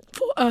 And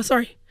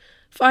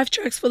 5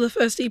 tracks for the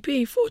first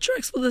EP, 4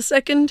 tracks for the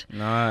second.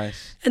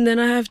 Nice. And then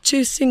I have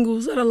 2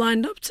 singles that are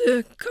lined up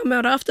to come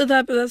out after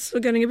that, but we're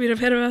getting a bit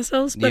ahead of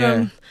ourselves.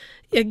 But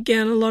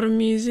again, a lot of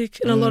music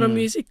and a lot of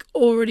music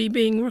already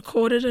being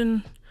recorded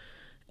and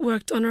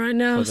worked on right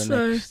now.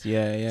 So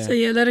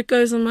Let It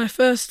Go's on my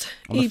first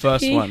on EP. the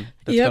first one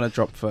that's gonna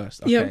drop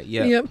first. Okay.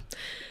 Yep.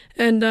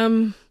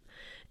 And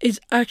it's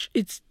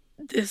actually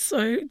this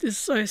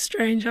so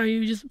strange how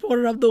you just brought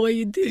it up the way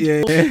you did.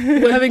 Yeah.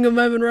 We're having a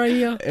moment right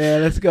here. Yeah,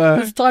 let's go.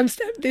 Let's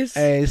timestamp this.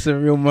 Hey, it's a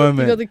real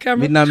moment. You got the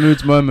camera. Midnight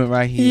Moods moment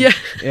right here.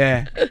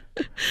 Yeah.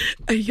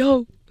 Hey,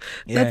 yo.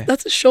 Yeah.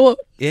 That's a short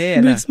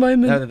Moods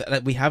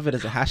moment. We have it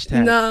as a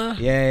hashtag. Nah.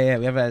 Yeah,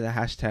 we have it as a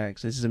hashtag.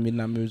 So this is a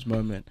Midnight Moods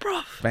moment.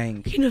 Bro.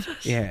 Bang.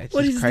 Universe. Yeah, it's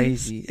What just is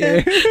crazy.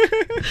 This?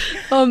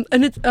 Yeah.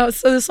 And it's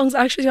so the song's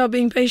actually about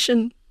being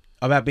patient.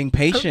 About being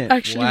patient.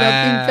 About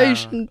being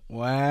patient.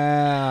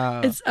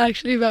 Wow. It's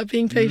actually about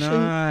being patient.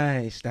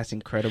 Nice. That's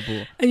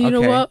incredible. And you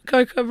know what,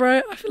 Coco,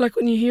 bro? I feel like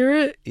when you hear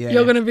it,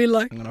 you're going to be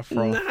like, I'm going to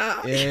throw.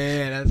 Nah.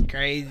 Yeah, that's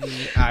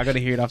crazy. I got to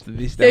hear it after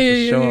this, for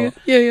sure.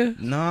 Yeah.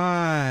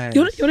 Nice.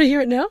 You want to hear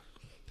it now?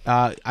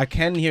 I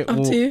can hear it.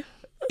 Up to you.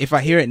 If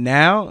I hear it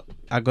now,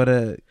 I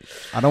don't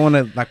want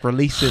to like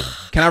release it.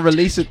 Can I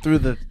release it through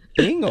the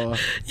thing, or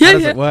how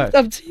does it work?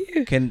 Up to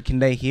you. Can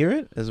they hear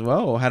it as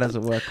well, or how does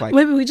it work? Like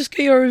maybe we just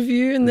get your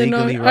review and then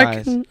legally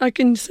I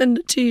can send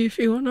it to you if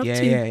you want. Up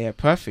to you. Yeah.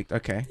 Perfect.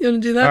 Okay. You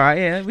want to do that? All right.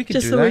 Yeah, we can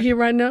just do so that. we're here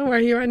right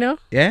now.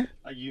 Yeah.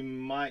 You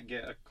might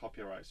get a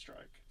copyright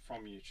strike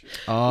from YouTube.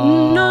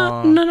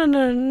 Oh.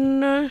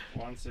 No.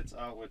 Once it's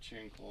out with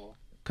TuneCore.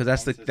 Because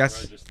that's.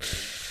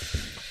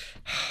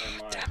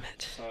 Damn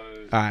it. So,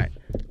 all right.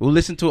 We'll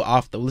listen to it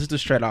after. We'll listen to it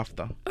straight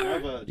after.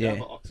 do you have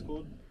an aux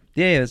cord?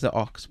 Yeah, there's the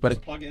aux, but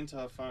just plug it into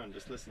her phone.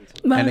 Just listen to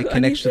it. Man, and it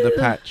connects to the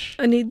patch.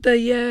 I need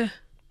the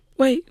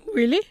Wait,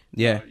 really?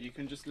 Yeah. You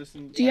can just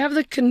listen. Do you have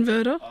the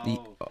converter? Oh. Yes.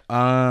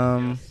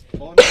 Oh,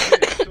 no, do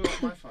it on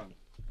my phone.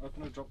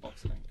 Open a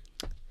Dropbox link.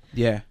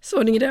 Yeah.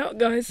 Sorting it out,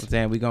 guys.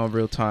 Damn, we going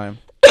real time.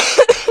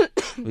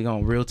 We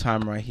going real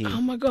time right here.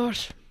 Oh my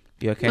gosh.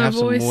 You okay? My Have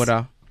voice. some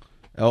water.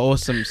 Or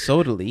some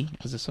Sodally.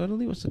 Is it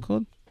Sodally? What's it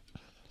called?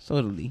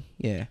 Sodally.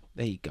 Yeah,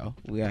 there you go.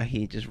 We are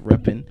here just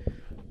repping.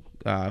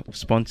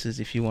 Sponsors,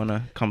 if you want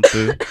to come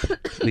through,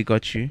 we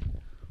got you.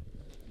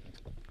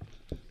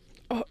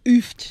 Oh,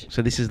 oofed.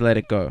 So this is Let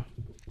It Go.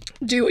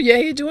 Do you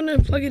want to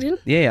plug it in?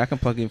 Yeah, I can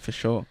plug in for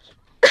sure.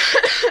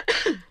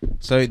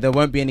 So there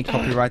won't be any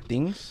copyright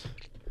things,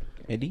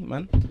 Eddie,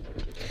 man.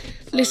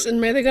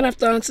 Listen, man, they're going to have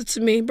to answer to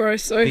me, bro.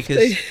 So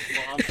Because,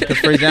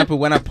 for example,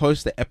 when I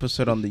post the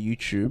episode on the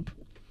YouTube,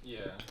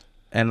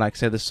 and like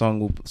say the song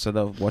will, so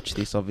they'll watch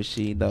this,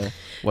 obviously they'll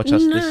watch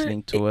us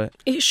listening to it.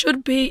 It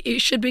should be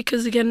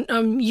because again,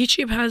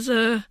 YouTube has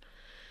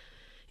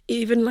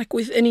even like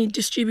with any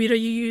distributor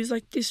you use,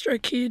 like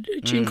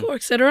DistroKid, TuneCore,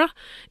 etc.,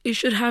 it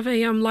should have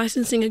a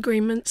licensing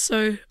agreement.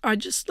 So I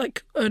just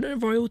like earn a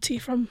royalty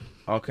from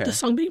the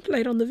song being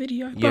played on the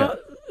video. Yeah.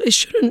 But it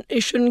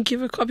shouldn't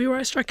give a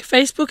copyright strike.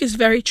 Facebook is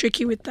very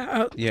tricky with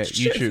that.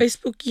 YouTube.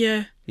 Facebook,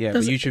 yeah. Yeah,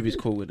 but YouTube is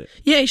cool with it.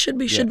 Yeah, it should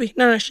be.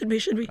 No, should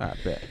be. I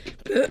bet.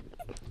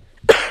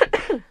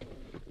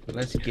 But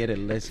Let's get it.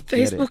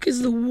 Facebook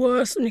is the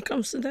worst when it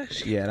comes to that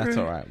shit. Yeah, that's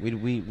bro. alright.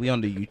 We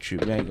on the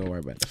YouTube. We ain't gonna worry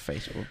about the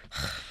Facebook.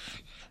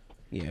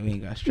 Yeah, we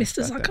ain't got stress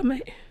Mr. about Zucker,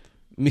 mate.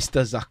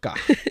 Mr. Zucker.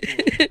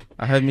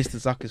 I heard Mr.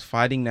 Zucker's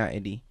fighting now,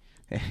 Eddie.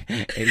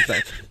 Eddie's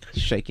like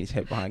shaking his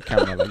head behind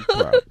camera like,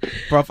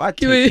 bro, I'd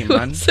take him,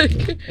 man.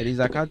 Eddie's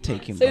like, I'd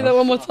take him, bro. Say that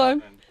one more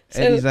time.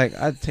 Eddie's like,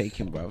 I'd take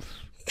him, bro.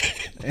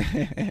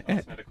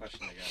 Another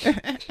question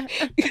again.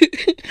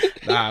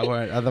 Nah, I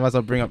won't. Otherwise,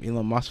 I'll bring up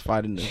Elon Musk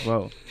fighting as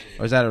well.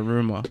 Or is that a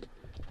rumor?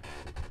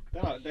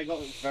 They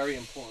got very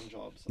important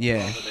jobs. Yeah.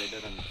 Rather they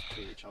didn't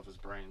beat each other's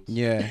brains.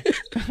 Yeah.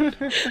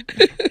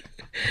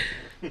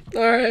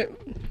 All right.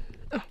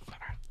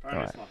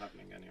 Apparently it's not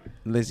happening anyway.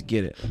 Let's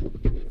get it.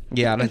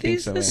 Yeah, I don't think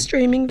so. Are these the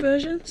streaming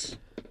versions?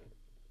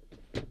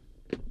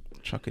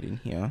 Chuck it in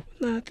here.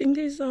 No, I think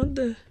these aren't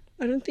the.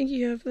 I don't think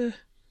you have the.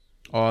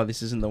 Oh,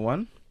 this isn't the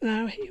one?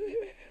 No, wait.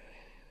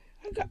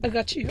 I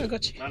got you. No,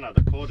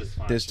 the chord is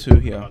fine. There's It's two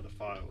just here. about the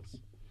files.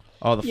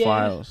 Oh, the Yeah.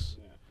 files.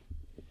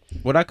 Yeah.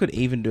 What I could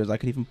even do is I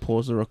could even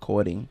pause the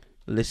recording,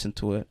 listen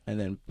to it, and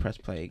then press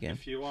play again.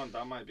 If you want,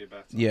 that might be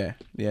better. Yeah,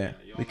 you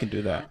we wanna can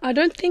do that. I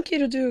don't think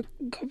it'll do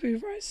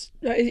copyright.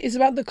 It's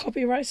about the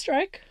copyright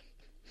strike.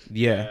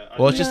 Yeah. I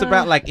Well, it's just No.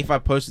 about like if I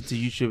post it to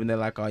YouTube and they're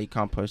like, oh, you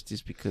can't post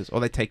this because, or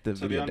they take the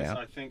To be video honest, down.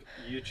 I think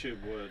YouTube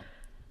would.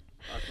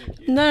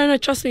 No.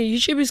 Trust me,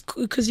 YouTube is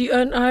because you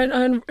earn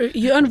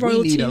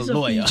royalties. need a of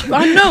lawyer. YouTube.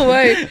 I know,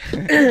 right?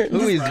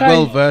 Who is Right.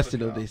 well versed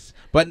in all this?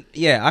 But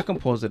yeah, I can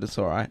pause it. It's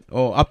all right.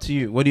 Or up to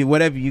you.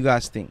 Whatever you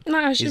guys think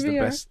Nah, it should is be the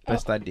alright.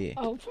 best idea.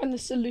 I'll find the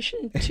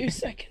solution in 2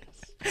 seconds.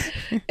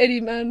 Eddie,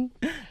 man.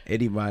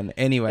 Eddie man.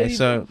 Anyway, Eddie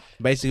so man.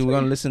 basically we're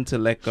gonna listen to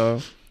Let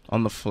Go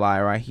on the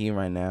fly right here,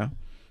 right now.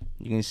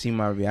 You can see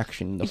my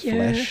reaction in the Yeah.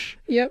 flesh,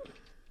 Yep.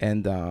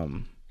 and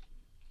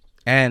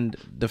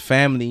the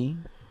family,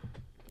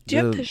 Do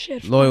you have to share?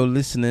 loyal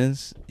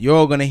listeners, you're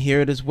all gonna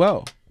hear it as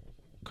well.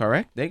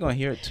 Correct? They're gonna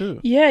hear it too.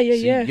 Yeah. So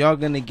you're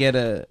gonna get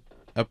a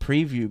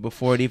preview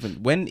before it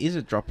even. When is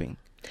it dropping?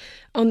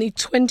 On the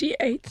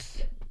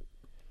 28th.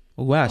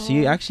 Oh, wow. So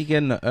you're actually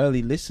getting an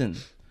early listen.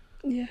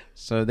 Yeah.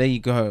 So there you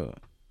go.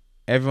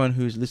 Everyone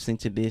who's listening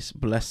to this,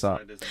 bless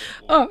up.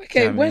 Oh,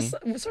 okay. Jamie.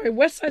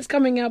 West Side's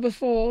coming out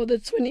before the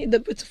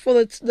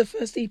the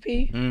first EP.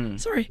 Mm.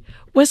 Sorry,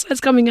 West Side's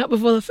coming out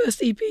before the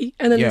first EP,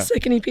 and then Yeah. the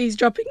second EP is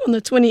dropping on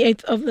the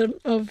 28th of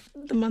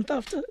the month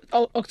after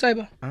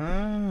October.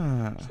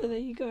 Ah, So there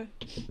you go.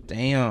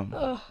 damn.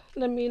 Oh,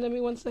 let me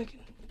 1 second.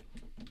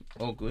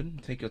 Oh,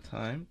 good. Take your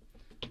time.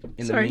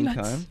 In Sorry, the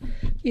lads.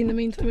 meantime, In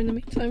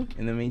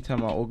the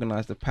meantime. I'll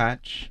organize the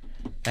patch,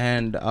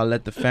 and I'll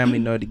let the family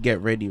know to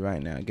get ready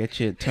right now.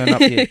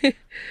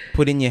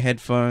 Put in your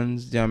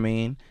headphones. Do you know what I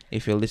mean?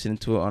 If you're listening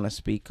to it on a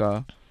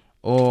speaker,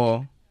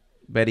 or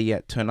better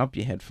yet, turn up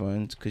your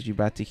headphones because you're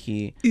about to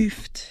hear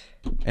Oofed.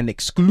 an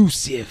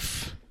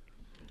exclusive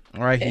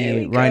right There here,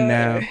 we right go.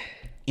 now,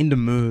 in the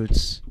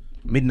moods.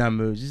 Midnight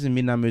Moods. This is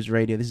Midnight Moods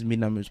Radio. This is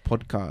Midnight Moods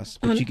Podcast.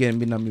 But you get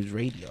Midnight Moods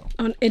Radio.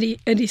 On Eddie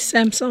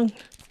Samsung.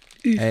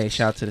 Oofed. Hey,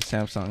 shout out to the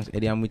Samsungs.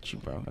 Eddie, I'm with you,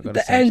 bro. I got a The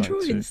Samsung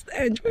Androids. too. The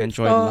Androids.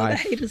 Android oh,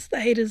 life. the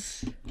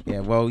haters. Yeah,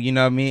 well, you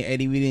know me,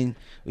 Eddie. We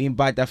didn't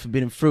bite that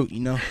forbidden fruit, you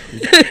know.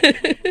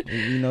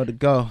 we know to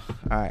go. All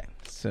right.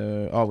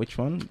 So, which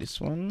one?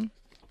 This one.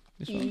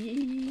 This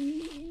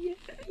one.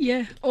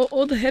 Yeah.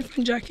 Or the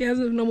headphone jack. He has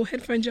a normal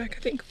headphone jack,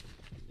 I think.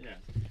 Yeah.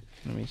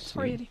 Let me see.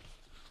 Sorry, Eddie.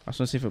 I just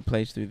want to see if it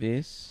plays through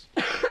this.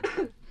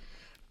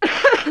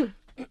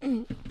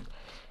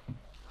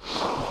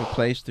 If it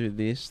plays through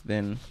this,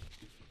 then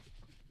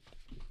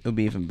it'll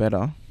be even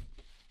better.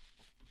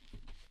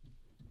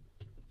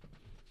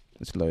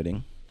 It's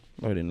loading.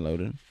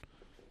 Loading.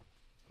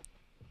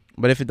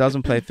 But if it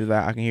doesn't play through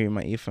that, I can hear it in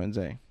my earphones,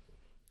 eh?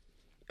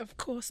 Of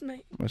course,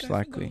 mate. Most Go for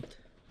likely. gold.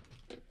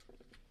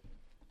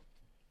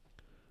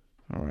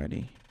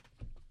 Alrighty.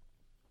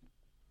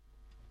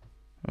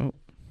 Oh.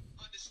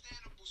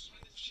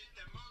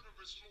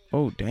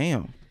 Oh,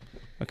 damn.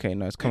 Okay,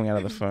 no, it's coming out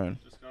of the phone.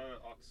 Just go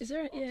aux. Is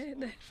there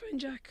the headphone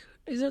jack?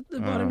 Is it the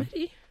bottom,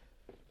 Eddie?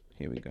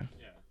 Here we go.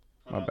 Yeah.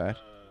 My bad.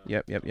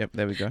 Yep.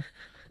 There we go.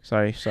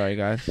 Sorry,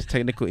 guys.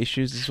 Technical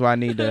issues. This is why I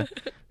need this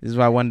is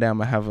why one day I'm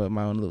gonna have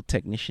my own little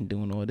technician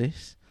doing all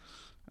this.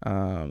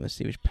 Let's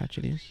see which patch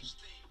it is.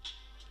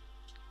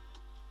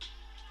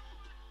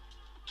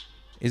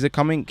 Is it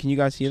coming? Can you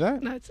guys hear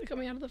that? No, it's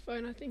coming out of the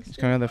phone, I think. It's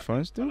Still. coming out of the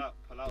phone still?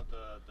 Pull out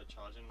the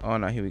charging. Oh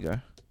no, here we go.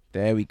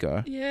 There we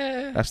go.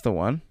 Yeah. That's the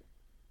one.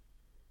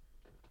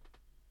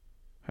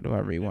 How do I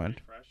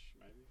rewind? Refresh,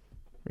 maybe.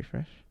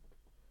 Refresh.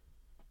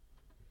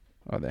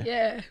 Oh, there.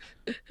 Yeah.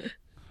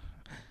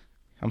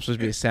 I'm supposed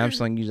to be a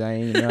Samsung user. I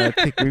ain't know.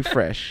 Click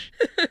refresh.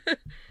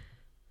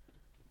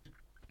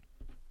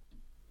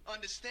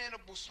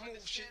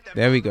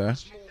 There we go.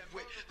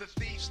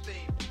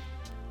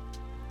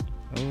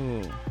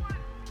 Oh,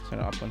 turn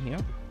it up on here.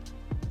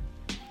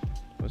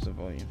 What's the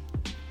volume?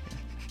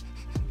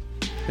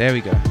 There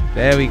we go.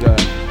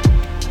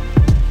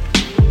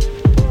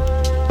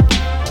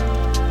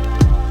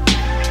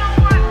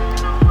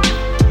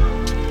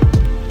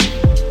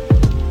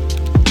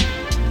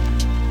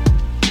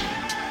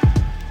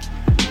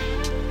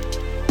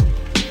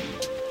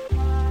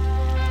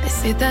 They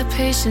say that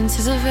patience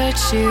is a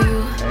virtue.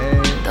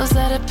 Hey. Those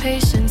that are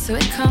patient, so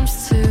it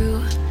comes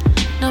to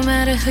no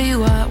matter who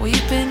you are, what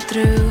you've been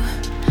through,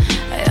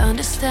 I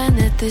understand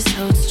that this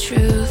holds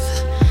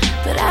truth,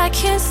 but I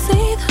can't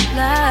see the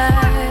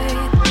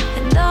light,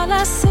 and all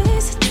I see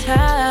is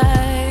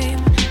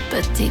time.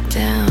 But deep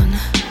down,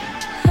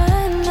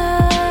 I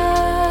know.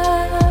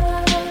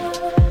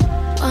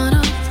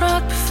 Wanna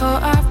rock before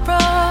I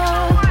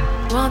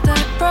roll, want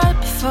that bright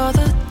before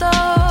the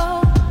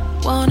dawn,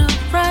 wanna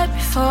ride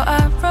before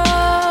I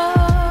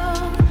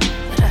roll,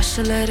 but I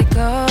should let it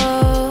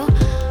go.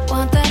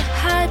 Want that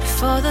high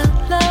before the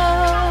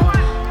low,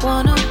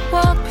 wanna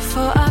walk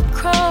before I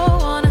crawl,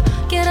 wanna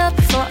get up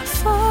before I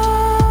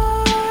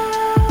fall,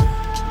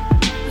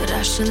 but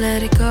I should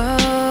let it go.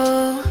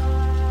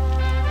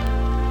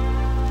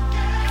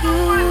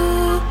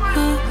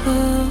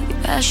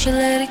 I should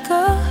let it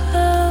go.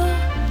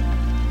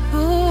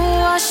 Ooh,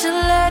 I should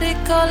let it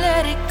go,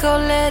 let it go,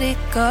 let it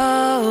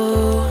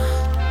go.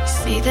 You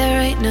see,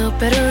 there ain't no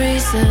better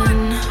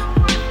reason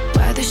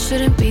why this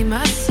shouldn't be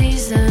my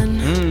season.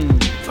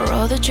 For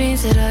all the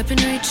dreams that I've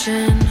been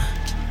reaching,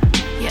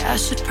 yeah, I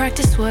should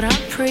practice what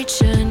I'm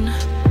preaching,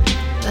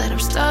 but I'm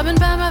stubborn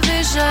by my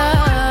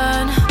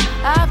vision.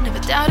 I've never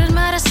doubted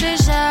my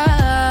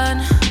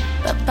decision,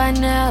 but by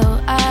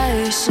now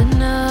I should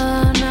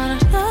know.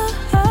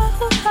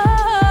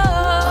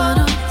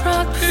 Wanna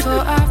rock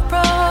before I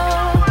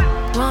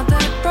roll, want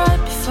that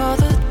bright before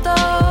the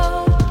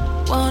dawn,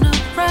 wanna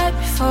ride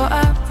before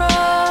I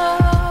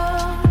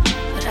roll,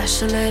 but I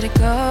should let it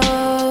go.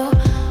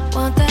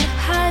 Want that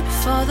high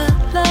before the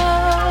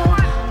low,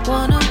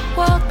 wanna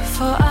walk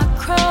before I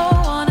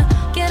crawl, wanna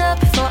get up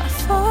before I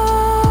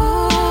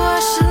fall. Ooh, I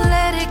should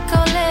let it go,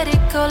 let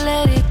it go,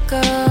 let it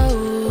go.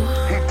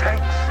 He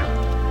takes you,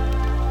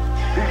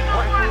 he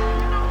breaks you,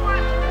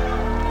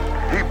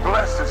 he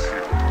blesses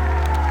you,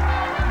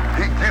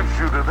 he gives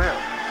you to them,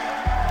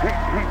 he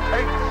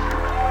takes you,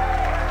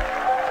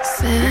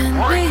 Send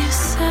me a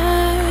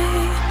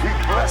sign, he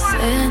blesses you,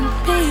 send me a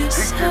he gives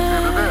you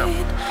to them.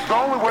 sign The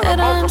only way to that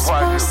I'm multiply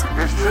you supposed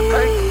to is to be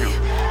take you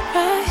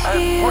right and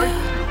here, break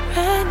you right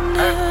and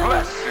now.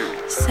 bless you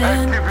and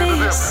Send give you me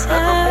to a them.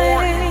 And the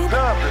more he sign,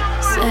 does it,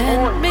 the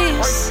more send he me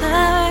a breaks you, the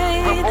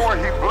sign more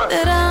he blesses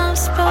that you. I'm I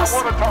supposed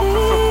want to to talk be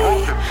to some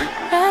broken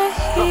people, right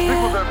the people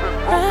here, that have been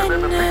broken right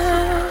into pieces.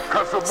 now.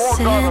 Because the more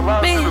God Send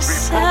allows me you to a be broken,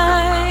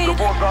 sign, the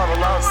more God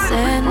allows you to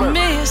send be me a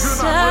blessed. You're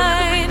not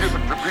sign ready to be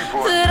given to people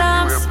that until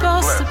I'm you have been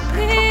supposed to blessed.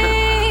 be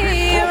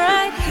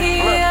right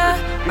here,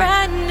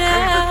 right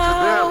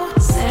now.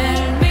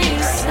 Send me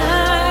a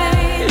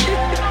sign,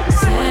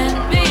 send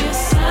me a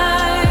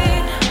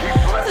sign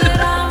that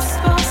I'm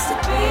supposed to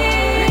be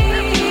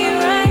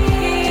right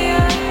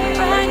here,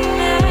 right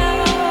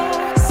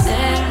now.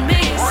 Send me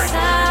a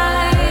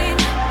sign,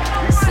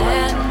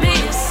 send me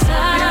a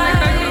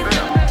sign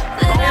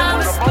that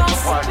I'm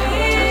supposed to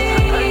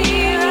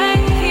be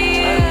right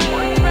here,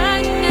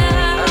 right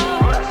now.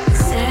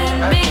 Send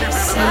me a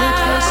sign,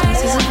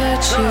 patience is a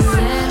virtue.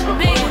 Send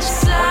me a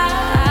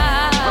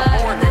sign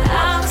that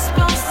I'm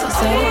supposed to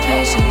be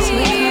patience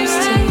when it comes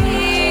to me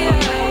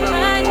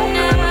right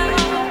now.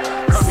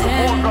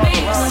 Send me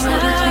a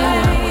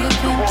sign, we've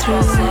been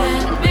through.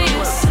 Send me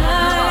a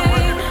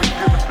sign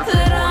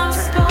that I'm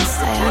supposed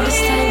to be. I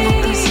understand that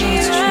this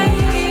holds true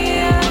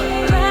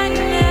right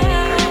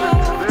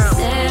now.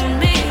 Send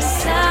me a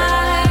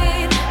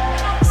sign,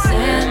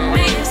 send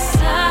me a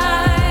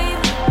sign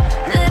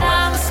that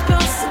I'm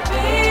supposed to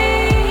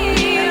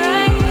be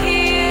right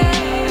here,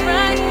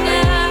 right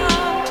now.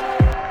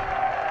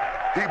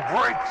 He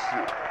breaks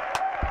you.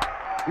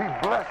 He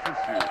blesses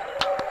you.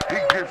 He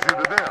gives you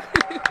to them.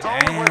 The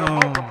only way to Damn.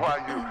 multiply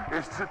you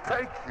is to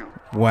take you,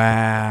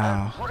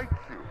 Wow. break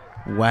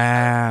you,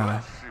 Wow.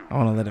 bless you, I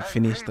want to let it and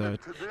finish give though.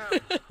 it to them.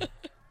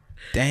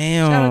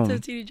 Shout out to Damn.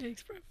 TD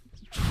Jakes, bro.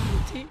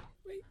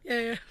 Wait,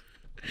 yeah.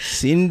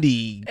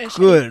 Cindy. Yes,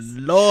 Good yes.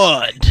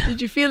 Lord.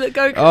 Did you feel it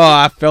go? Oh,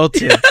 I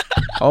felt it.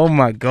 Oh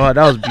my God.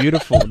 That was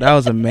beautiful. That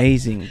was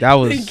amazing. That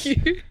was.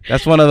 Thank you.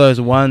 That's one of those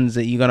ones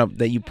that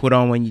you put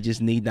on when you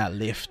just need that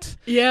lift.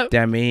 Yep.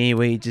 Damn me,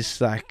 where you just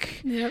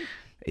like Yep.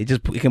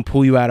 it can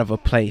pull you out of a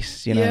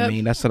place. You know what I Yep.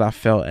 mean? That's what I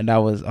felt, and that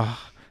was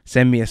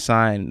send me a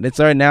sign. It's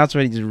already now. It's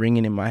already just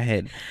ringing in my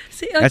head.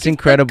 See, That's it's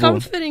incredible.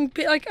 comforting.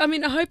 Like, I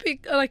mean, I hope it.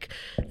 Like,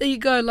 there you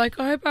go. Like,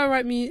 I hope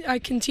I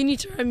continue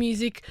to write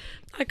music.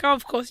 Like,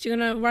 of course, you're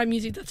gonna write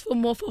music that's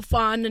more for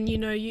fun, and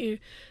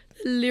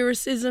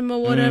lyricism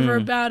or whatever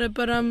about it.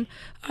 But I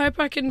hope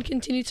I can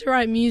continue to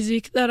write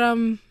music that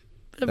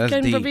That's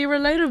can deep. be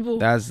relatable.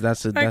 That's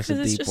a Like, 'cause deep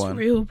it's just one.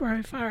 real,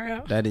 bro. Far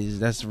out.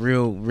 That's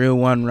real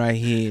one right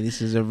here.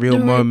 This is a real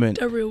moment.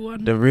 The real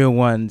one. The real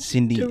one,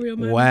 Cindy. The real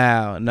moment.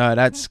 Wow. No,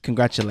 that's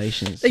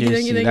congratulations. Thank you,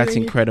 Seriously, thank you, that's thank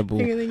you. incredible.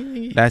 Thank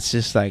you. That's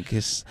just like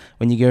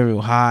when you get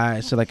real high,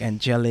 it's so like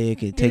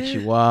angelic. It takes Yeah.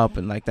 you up,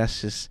 and like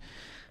that's just.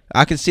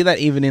 I can see that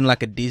even in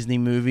like a Disney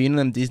movie. You know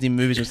them Disney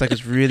movies where it's like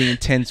it's really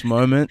intense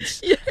moments.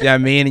 Yeah. You know what I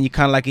mean? And you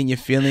kind of like in your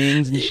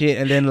feelings and shit.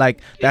 And then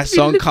like that You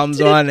song lift comes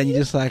it. on and you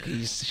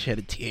just shed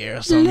a tear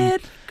or something.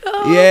 Let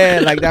go. Yeah,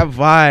 like that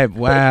vibe.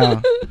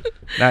 Wow.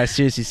 No,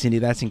 seriously, Cindy,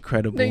 that's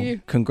incredible. Thank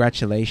you.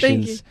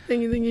 Congratulations.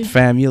 Thank you.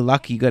 Fam, you're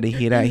lucky you got to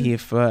hear that here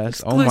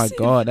first. Oh my Exclusive.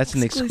 God, that's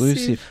an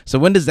exclusive. So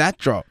when does that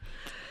drop?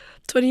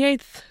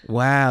 28th.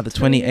 Wow, the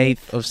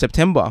 28th of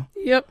September.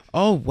 Yep.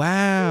 Oh,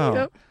 wow.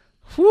 Yep.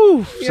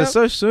 Whew, Yep.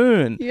 so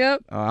soon.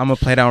 Yep. I'm going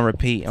to play that on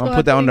repeat. I'm going to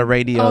put that on the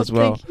radio as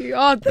well. Thank you.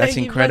 Oh, thank That's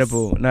you.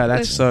 incredible. No,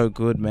 that's bless. so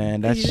good,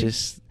 man. That's Thank you.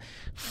 just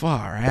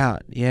far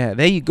out. Yeah,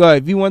 there you go.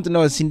 If you want to know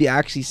what Cindy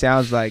actually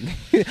sounds like,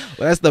 well,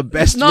 that's the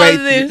best Not way.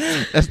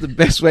 this. That's the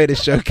best way to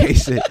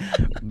showcase it.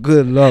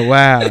 Good Lord,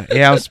 wow.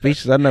 Yeah, I'm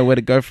speechless. I don't know where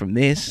to go from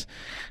this.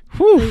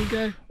 Whew.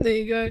 There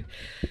you go.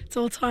 It's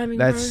all timing,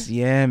 That's bro.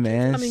 yeah,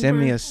 man. Timing, Send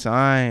me bro. a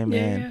sign,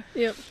 man.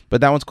 Yeah. Yep.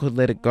 But that one's called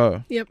Let It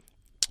Go. Yep.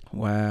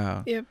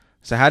 Wow. Yep.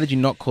 So how did you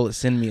not call it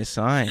Send Me a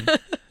Sign?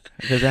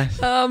 Because that's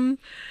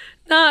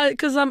Nah,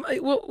 because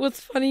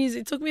what's funny is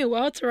it took me a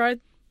while to write.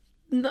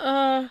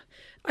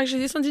 Actually,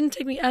 this one didn't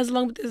take me as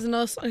long, but there's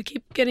another song. I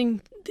keep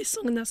getting this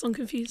song and that song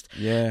confused.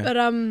 yeah. But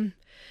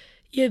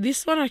yeah,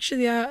 this one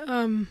actually, it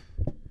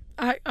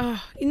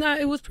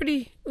was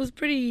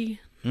pretty.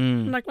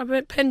 Like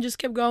my pen just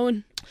kept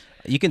going.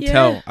 You can Yeah.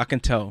 tell. I can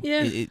tell.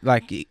 Yeah.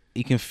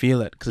 You can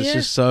feel it because it's Yeah.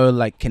 just so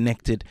like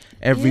connected.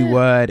 Every Yeah.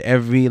 word,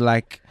 every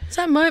like. It's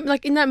that moment,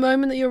 like in that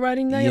moment that you're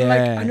writing there, you're like,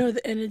 Yeah. I know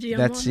the energy I'm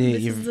That's on. it.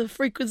 This You've- is the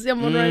frequency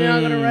I'm on right now.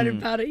 I'm gonna write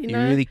about it. You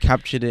know. really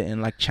captured it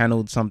and like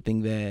channeled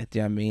something there. Do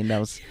you know what I mean? That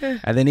was, Yeah.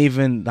 and then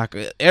even like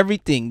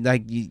everything,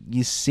 like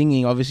you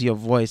singing, obviously your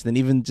voice, then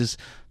even just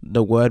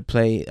the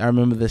wordplay. I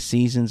remember the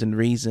Seasons and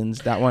Reasons.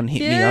 That one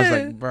hit me. I was Yeah.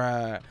 like,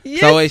 bruh. Yes,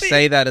 So I always see-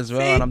 say that as well,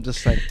 see? and I'm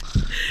just like,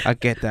 I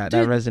get that.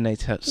 Dude, that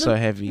resonates so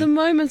heavy. The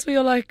moments where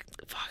you're like,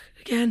 fuck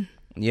again.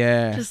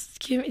 yeah. Just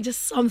give me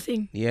just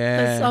something.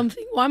 yeah. Just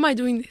something. Why am I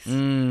doing this?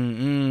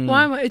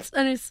 Why am I?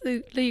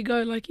 There you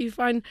go. Like you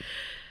find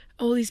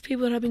all these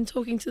people that I've been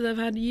talking to that have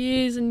had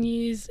years and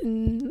years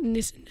in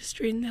this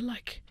industry, and they're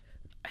like,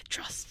 I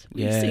trust.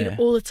 We see Yeah. it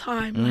all the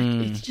time.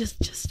 Like it's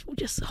just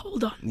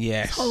hold on.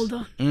 Yes. Just hold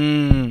on.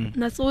 Mm.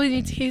 And that's all you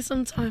need to hear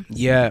sometimes.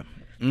 Yeah.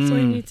 That's all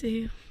you Mm. need to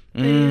hear.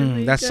 But yeah, there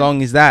you That go.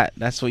 song is that.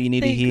 That's what you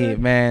need There to you hear,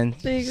 go. man.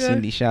 There you go.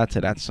 Cindy, shout out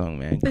to that song,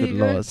 man. There Good you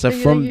go. Lord. So Thank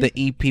you, from thank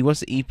the EP,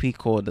 what's the EP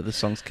called that the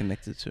song's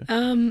connected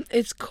to?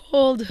 It's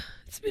called.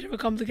 It's a bit of a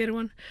complicated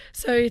one.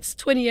 So it's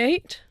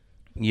 28.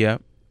 Yeah.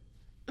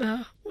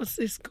 What's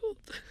this called?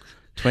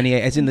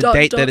 28. As in the Dot,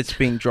 date that dot. it's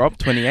being dropped,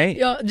 28?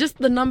 Yeah, just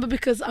the number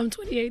because I'm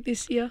 28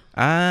 this year.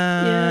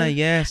 Ah, Yeah.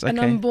 yes. And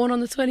I'm Okay. born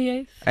on the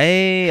 28th.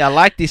 Hey, I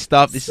like this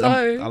stuff. This So-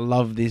 I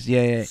love this.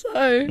 Yeah.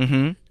 So,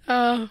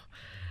 Mm-hmm.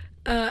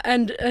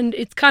 and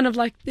it's kind of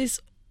like this,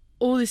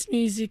 all this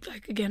music,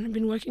 like again, I've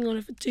been working on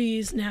it for 2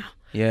 years now.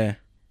 Yeah.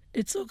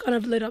 It's all kind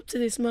of led up to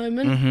this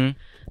moment.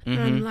 Mm-hmm. And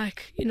I'm Mm-hmm.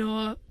 like,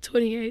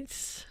 28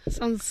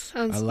 sounds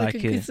I like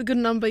like it. it's a good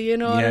number, you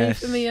know what I mean? Yes.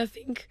 For me, I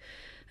think.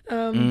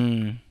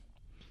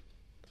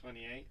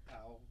 28.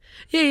 Ow.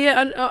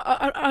 Yeah, and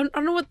I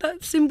don't know what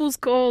that symbol's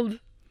called.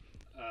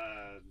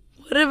 Uh,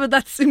 Whatever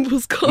that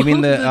symbol's called. You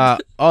mean the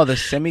the the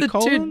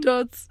semicolon? two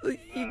dots.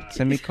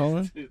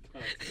 Semicolon? two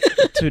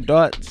times. 2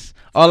 dots.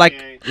 Oh, like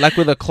 28. like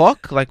with a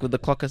clock? Like with the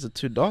clock has the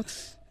 2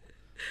 dots?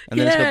 And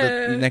then it's got the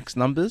Yeah. next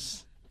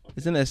numbers?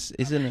 Isn't it?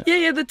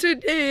 Yeah, the two.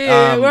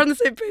 Yeah, we're on the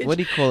same page. What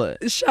do you call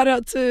it? Shout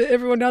out to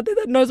everyone out there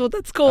that knows what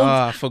that's called.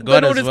 Oh, I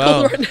forgot Don't know what as it's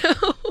well. called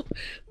right now.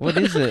 What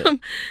is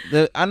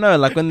it? I know,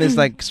 like when there's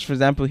like, for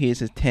example, here it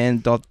says 10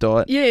 dot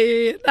dot.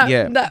 Yeah.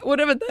 Yeah. That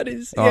whatever that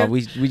is. Oh, yeah.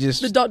 we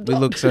just The dot we dot.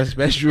 look so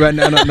special right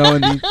now, not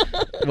knowing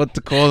what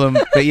to call them.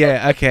 But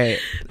yeah, okay.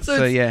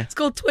 So it's, yeah, it's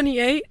called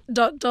 28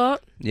 dot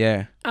dot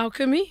yeah.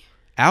 alchemy.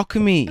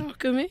 Alchemy.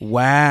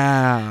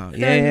 Wow.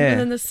 Yeah, And yeah.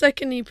 then the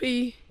second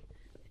EP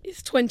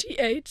is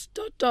 28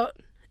 dot dot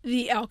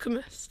the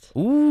alchemist.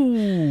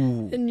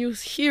 Ooh. And you'll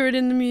hear it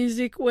in the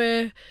music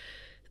where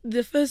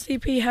the first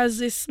EP has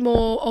this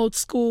more old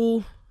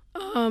school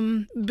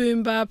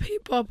boom bap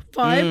hip hop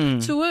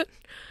vibe to it.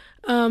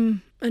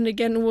 And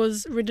again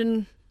was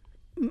written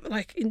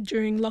like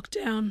during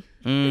lockdown,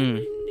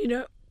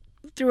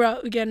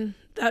 throughout again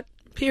that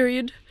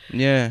period.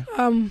 Yeah.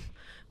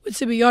 But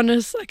to be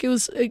honest, like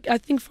I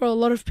think for a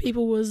lot of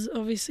people was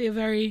obviously a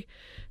very,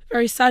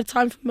 very sad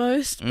time for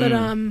most, but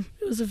it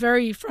was a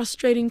very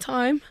frustrating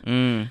time.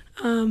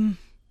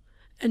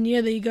 And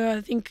yeah, there you go.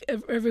 I think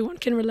everyone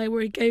can relate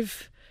where it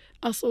gave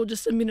us all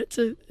just a minute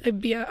to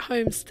be at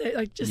home, stay,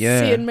 like just see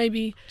it,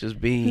 maybe Just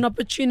be. an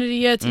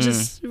opportunity, to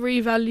just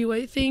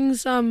reevaluate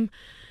things. So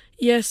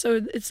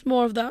it's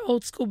more of that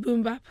old school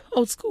boom bap,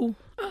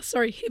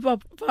 hip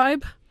hop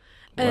vibe.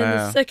 And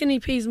Wow. the second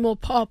EP is more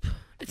pop.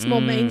 It's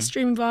more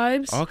mainstream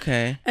vibes.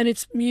 Okay. And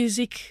it's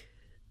music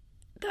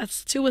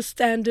that's to a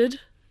standard.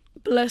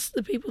 Bless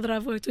the people that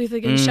I've worked with.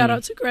 Again, shout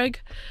out to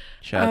Greg.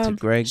 Shout out to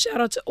Greg. Shout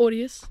out to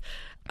Audius.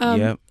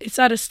 Yep. It's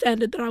at a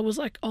standard that I was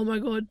like, oh my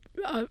God,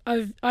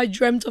 I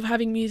dreamt of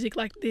having music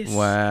like this.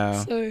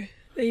 Wow. So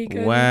there you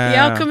go. Wow. The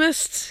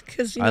Alchemist,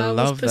 because I I was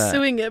love that.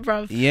 pursuing it,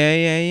 bruv. Yeah,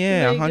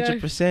 There you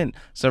go. 100%.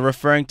 So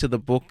referring to the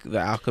book,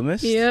 The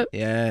Alchemist. Yep.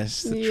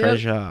 Yes, the Yep.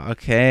 treasure.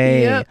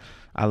 Okay. Yep.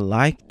 I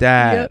like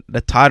that. Yep.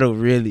 The title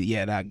really,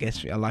 that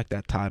gets me. I like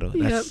that title.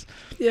 That's,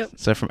 Yep.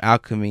 So from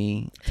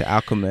alchemy to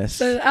alchemist.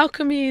 So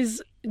alchemy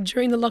is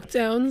during the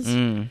lockdowns,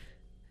 Mm.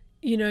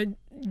 you know,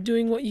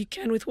 doing what you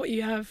can with what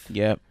you have.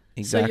 Yep.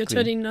 Exactly. So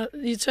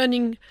you're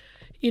turning,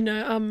 you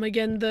know,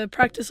 again, the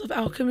practice of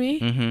alchemy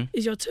Mm-hmm.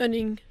 is you're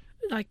turning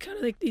like kind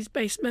of like these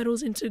base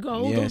metals into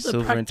gold. Yeah, or the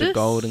silver practice. into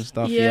gold and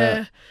stuff.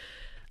 Yeah.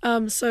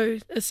 So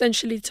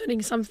essentially turning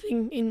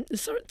nothing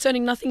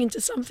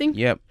into something,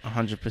 Yep.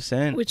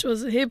 100%. which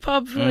was hip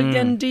hop,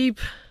 again, deep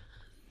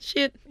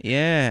shit.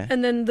 Yeah.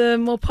 And then the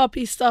more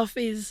poppy stuff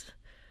is,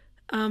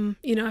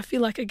 you know, I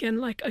feel like, again,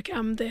 like, okay,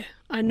 I'm there.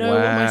 I know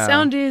what my Wow.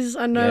 sound is.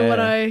 I know what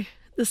Yeah.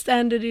 the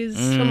standard is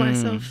for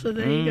myself. So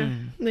there you go.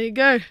 There you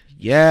go.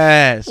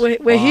 Yes. We're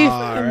here,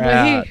 Far fam. We're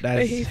out. here. That's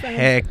We're here, fam.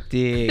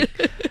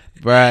 hectic.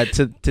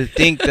 Bruh, to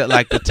think that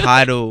like the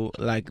title,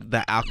 like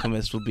The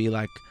Alchemist, will be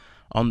like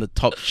on the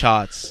top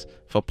charts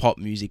for pop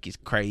music is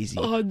crazy.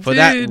 Oh, for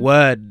that dude.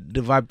 word,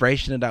 the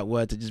vibration of that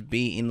word to just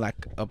be in like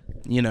a,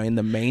 you know, in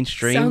the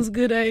mainstream Sounds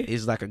good, eh?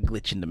 is like a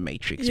glitch in the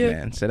matrix, Yeah.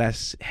 man. So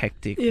that's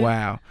hectic. Yeah.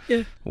 Wow.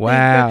 Yeah.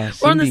 Wow.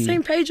 We're on the Cindy.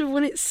 same page of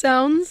when it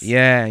sounds.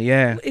 Yeah,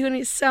 yeah. When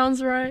it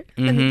sounds right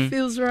and Mhm. it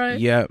feels right.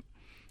 Yep.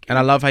 And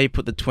I love how you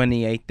put the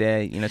 28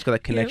 there. You know, it's got a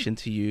connection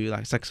to you.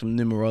 Like it's like some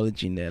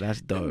numerology in there. That's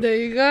dope. There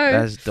you go.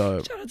 That's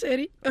dope. Shout out to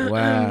Eddie.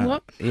 Wow.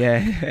 What? Yeah.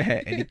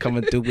 And you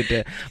coming through with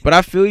that. But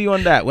I feel you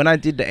on that. When I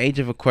did the Age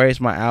of Aquarius,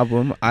 my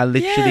album, I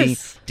literally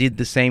Yes. did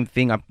the same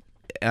thing.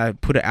 I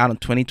put it out in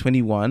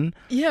 2021,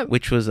 Yeah.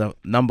 which was a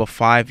number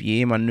 5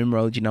 year. My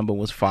numerology number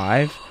was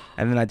 5.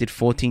 And then I did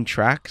 14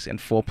 tracks, and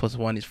 4 +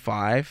 1 is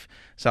 5.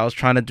 So I was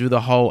trying to do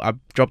the whole, I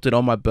dropped it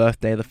on my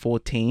birthday, the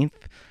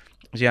 14th.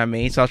 You know what I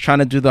mean? So I was trying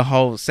to do the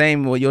whole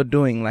same what you're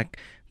doing, like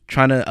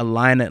trying to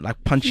align it,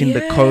 like punching the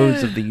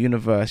codes of the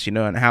universe, you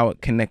know, and how it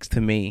connects to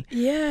me.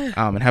 Yeah.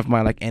 And have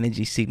my like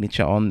energy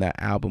signature on that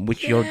album,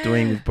 which you're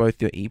doing with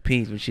both your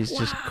EPs, which is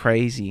just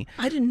crazy.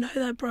 I didn't know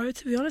that, bro,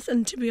 to be honest.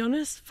 And to be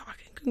honest, fucking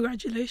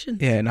congratulations.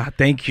 Yeah, no,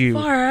 thank you.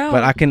 Far out.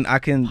 But I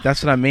can.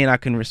 That's what I mean. I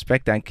can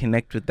respect that and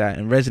connect with that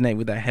and resonate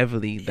with that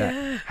heavily.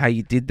 That how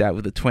you did that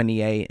with the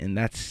 28, and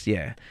that's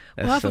Well,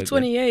 That's half so of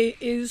 28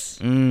 is...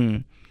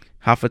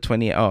 half of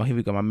 28. Oh, here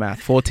we go. My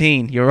math.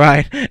 14. You're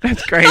right.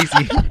 That's crazy.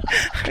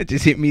 It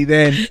just hit me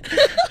then.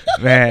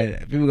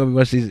 Man, people gonna be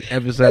watching this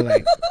episode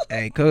like,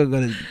 hey, Coco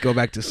gonna go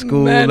back to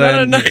school. Man, I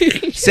don't know.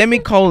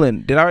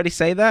 Semicolon. Did I already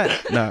say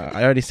that? No,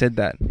 I already said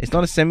that. It's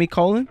not a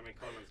semicolon.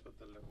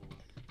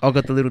 Oh,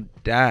 got the little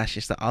dash.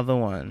 It's the other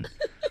one.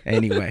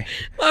 Anyway.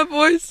 My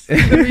voice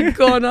is going to be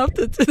gone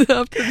after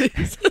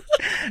this.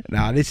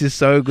 Nah, this is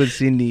so good,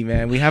 Cindy,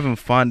 man. We having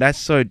fun. That's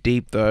so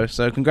deep, though.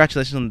 So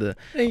congratulations on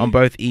Thank on you.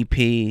 both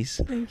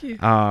EPs. Thank you.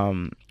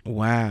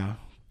 Wow.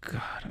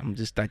 God, I'm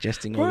just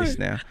digesting all Bro, this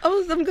now.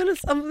 I'm gonna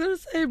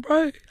say,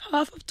 bro,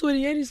 half of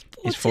 28 is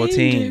 14. It's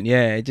 14. Dude.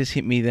 Yeah, it just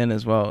hit me then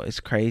as well. It's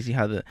crazy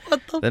how What the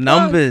fuck?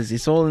 numbers.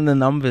 It's all in the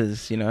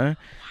numbers, you know.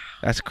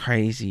 That's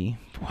crazy.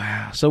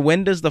 Wow. So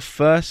when does the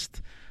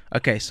first?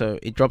 Okay, so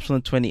it drops on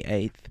the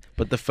 28th,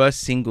 but the first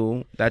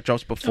single that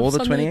drops before the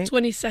On 28th.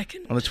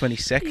 22nd. On the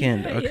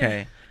 22nd. Yeah,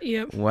 Okay.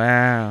 Yep.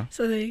 Wow.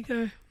 So there you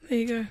go. There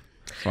you go.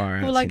 Far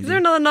out. Well, like, is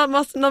Cindy. there another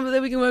master number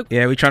that we can work with?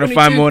 Yeah, we're trying to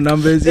find 22. more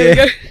numbers. There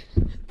Yeah.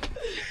 we go.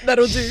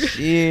 That'll do.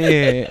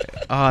 Yeah.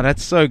 Oh,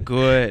 that's so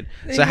good.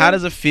 There So you how go.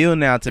 does it feel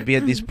now to be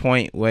at this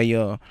point where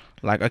you're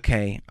like,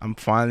 okay, I'm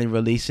finally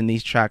releasing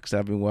these tracks that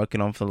I've been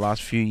working on for the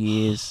last few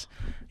years.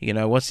 You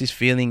know, what's this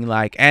feeling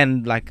like?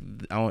 And like,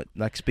 I want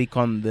like speak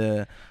on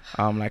the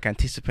like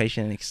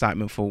anticipation and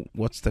excitement for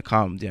what's to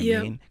come. Do you know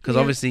what I mean? Because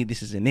obviously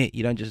this isn't it.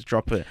 You don't just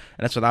drop it. And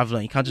that's what I've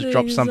learned. You can't just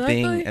drop something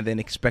Exactly. and then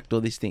expect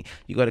all these things.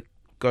 You got to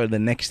go to the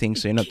next thing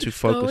so you're not too Keeps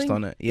focused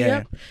going. on it. Yeah.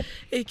 Yep.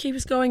 It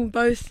keeps going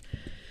both,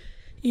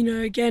 you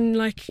know, again,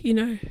 like, you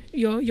know,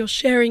 you're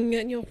sharing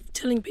and you're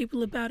telling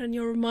people about it and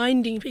you're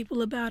reminding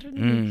people about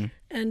it.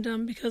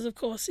 And because, of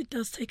course, it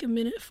does take a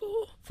minute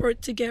for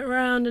it to get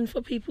around and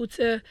for people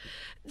to,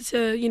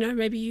 you know,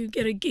 maybe you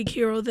get a gig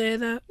here or there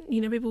that,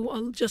 you know, people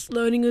are just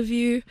learning of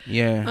you.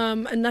 Yeah.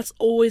 And that's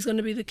always going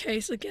to be the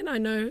case. Again, I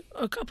know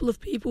a couple of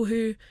people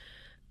who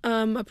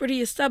are pretty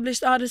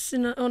established artists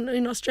in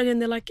Australia, and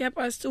they're like, yep,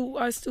 I still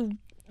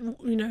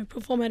you know,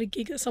 perform at a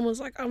gig that someone's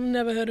like, I've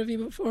never heard of you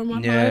before in my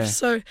life.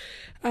 So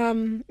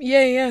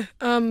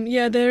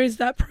there is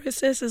that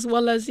process, as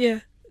well as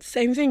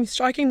same thing,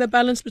 striking the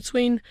balance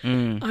between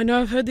I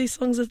know I've heard these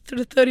songs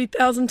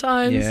 30,000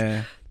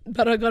 times,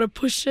 but I gotta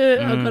push it,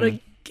 I gotta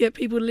get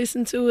people to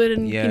listen to it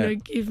and you know,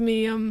 give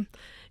me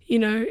you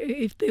know,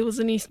 if there was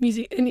any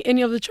music,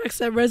 any of the tracks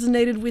that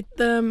resonated with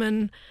them,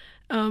 and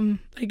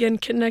again,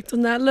 connect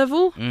on that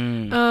level.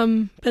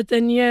 But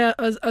then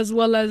as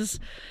well as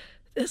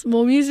there's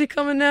more music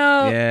coming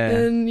out,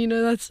 and you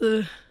know, that's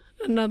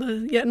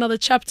another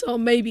chapter, or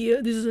maybe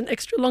this is an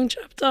extra long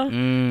chapter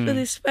for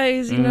this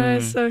phase, you know.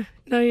 So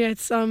no,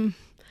 it's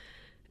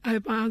I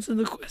hope I answered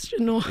the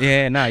question. Or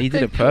No, you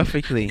did it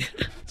perfectly.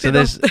 So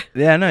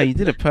you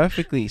did it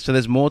perfectly. So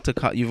there's more to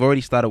cut. You've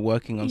already started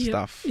working on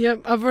stuff.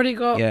 Yep, I've already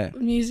got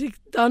music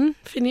done,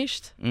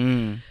 finished.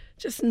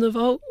 just in the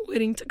vault,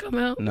 waiting to come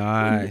out when the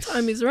Nice.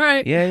 time is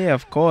right. Yeah,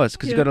 of course,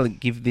 because Yeah. you got to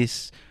give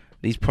these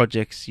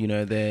projects,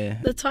 their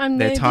The time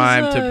their they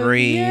time to deserve.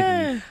 breathe.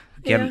 Yeah.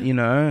 Get,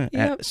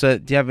 Yep. So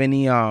do you have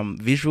any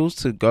visuals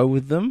to go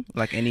with them,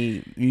 like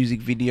any music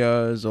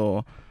videos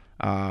or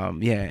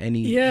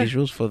any Yeah.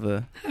 visuals for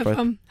the Have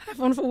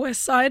one for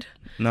West Side,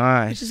 which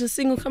nice. is a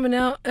single coming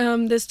out.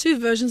 There's 2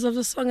 versions of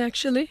the song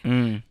actually.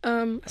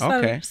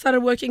 Okay.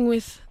 Started working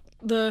with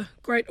the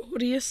great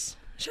Audius.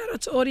 Shout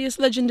out to Audius,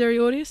 legendary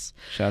Audius.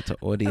 Shout out to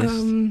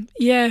Audius.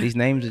 Yeah. These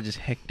names are just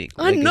hectic.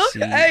 I know,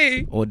 Legacy,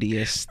 hey.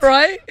 Audius,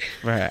 Right?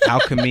 right?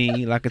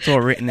 Alchemy, like it's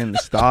all written in the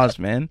stars,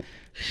 man.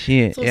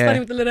 Shit, So starting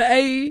with the letter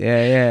A.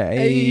 yeah.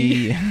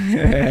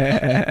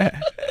 Yeah.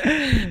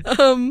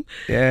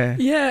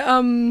 Yeah.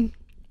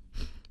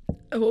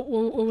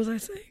 What was I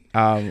saying?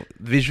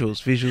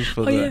 Visuals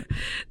for the Yeah.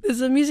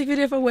 There's a music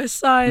video for West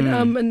Side,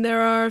 and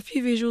there are a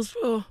few visuals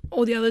for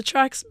all the other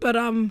tracks, but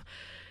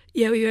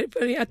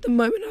we at the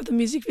moment have the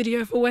music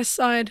video for West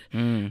Side,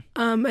 and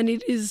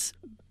it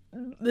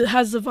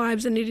has the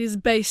vibes, and it is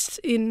based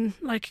in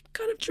like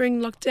kind of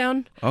during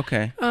lockdown.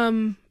 okay.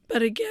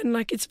 But again,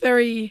 like it's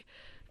very,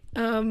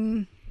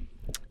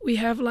 we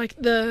have like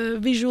the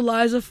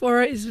visualizer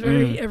for it is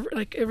very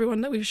like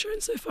everyone that we've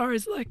shown so far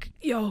is like,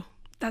 yo,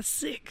 that's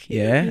sick.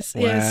 Yeah?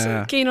 Yeah. So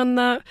Wow. keen on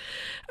that.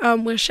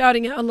 We're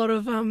shouting at a lot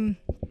of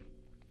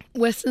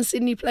Western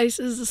Sydney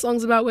places. The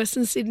song's about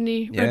Western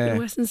Sydney, Yeah. repping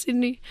Western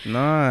Sydney.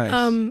 Nice.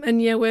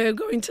 And yeah, we're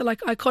going to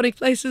like iconic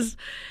places.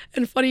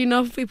 And funny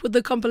enough, we put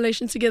the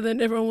compilation together, and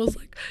everyone was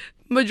like,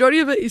 majority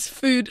of it is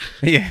food.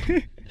 yeah.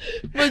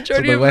 So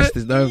Majority the of West it,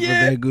 is known for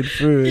yeah. their good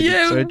food.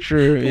 Yeah. So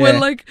true. Yeah. We're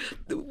like,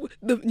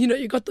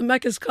 you got the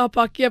Macca's car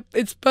park. Yep,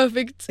 it's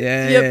perfect.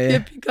 Yeah,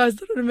 Yep. You guys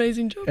did an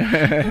amazing job.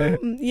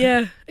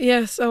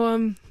 Yeah.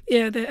 So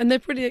they're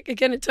pretty.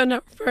 Again, it turned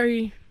out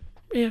very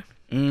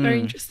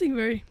interesting.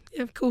 Very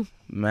cool.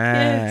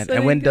 Man. Yeah, so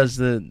And when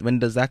good.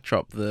 does that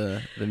drop,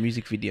 the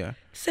music video?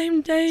 Same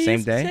day.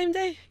 Same day? Same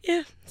day.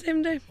 Yeah,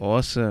 same day.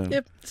 Awesome.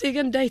 Yep. See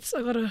again, dates.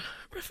 I gotta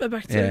refer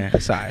back to. Yeah.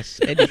 Size.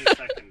 Eddie.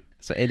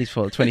 So Eddie's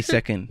for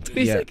 22nd.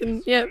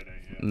 22nd. Yeah.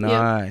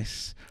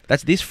 Nice.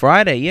 That's this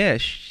Friday. Yeah.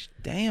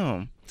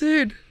 Damn.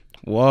 Dude.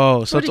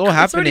 Whoa. So it's all already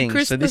happening. So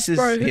Christmas, this is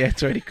bro.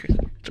 it's already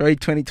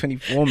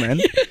 2024, man.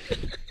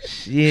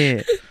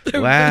 Shit.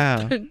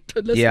 Wow.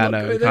 Let's Yeah, I not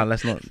know. go there.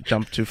 Let's not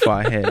jump too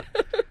far ahead.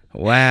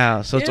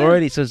 Wow. So it's Yeah.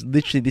 already. So it's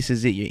literally this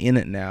is it. You're in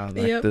it now.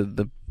 Like Yep.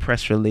 the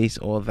press release,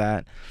 all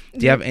that.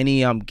 Do you have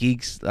any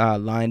gigs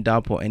lined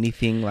up or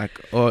anything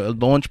like, or a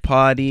launch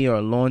party or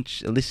a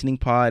listening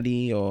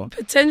party or?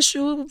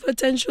 Potential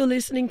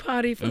listening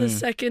party for the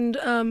second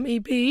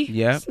EP.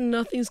 Yeah. So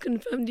nothing's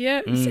confirmed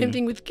yet. Same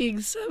thing with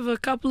gigs. I have a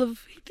couple of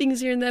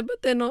things here and there,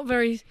 but they're not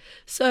very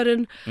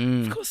certain.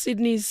 Of course,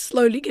 Sydney's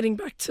slowly getting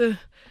back to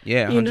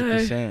Yeah,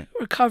 100%.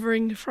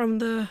 recovering from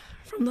the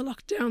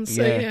lockdown.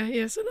 So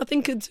Yeah. so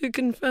nothing to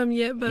confirm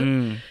yet, but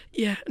and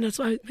that's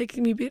why it's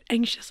making me a bit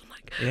anxious. I'm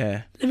like,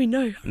 Yeah. let me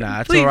know.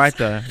 Nah, it's Please. all right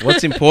though.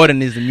 What's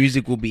important is the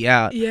music will be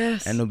out.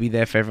 Yes. And it'll be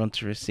there for everyone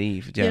to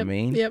receive. Do you know what I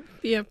mean?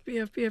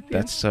 Yep.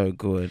 That's so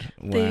good.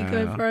 Wow. There you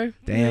go, bro.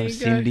 There Damn, you go.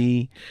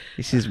 Cindy.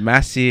 This is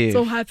massive. It's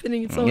all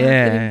happening. It's all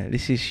happening.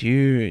 This is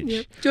huge.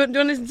 Yep. Do you want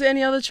to listen to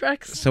any other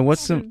tracks? So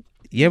what's some...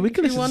 Yeah, we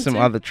can If you listen to want some to.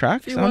 other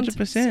tracks, If you want to,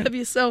 100%. serve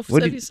yourself.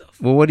 What Serve do- yourself.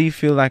 Well, what do you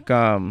feel like...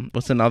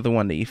 What's another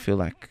one that you feel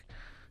like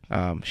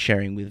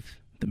sharing with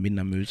the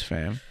Midnight Moods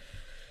fam?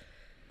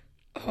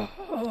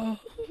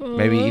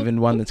 Maybe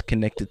even one that's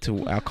connected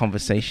to our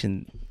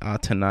conversation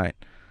tonight.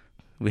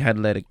 We had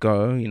Let It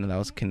Go, that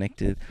was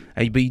connected.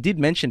 But you did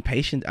mention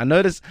Patience. I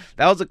noticed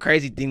that was a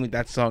crazy thing with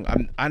that song.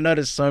 I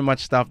noticed so much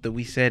stuff that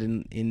we said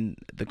in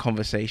the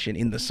conversation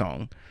in the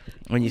song.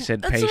 When you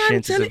said That's what I'm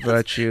patience is a telling you.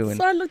 virtue, and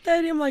So I looked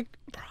at him like,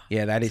 bro.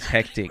 yeah, that is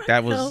hectic.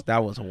 That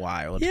was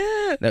wild.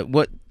 Yeah.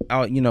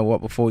 You know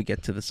what? Before we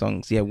get to the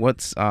songs,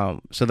 what's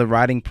so the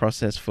writing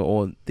process for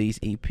all these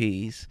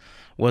EPs?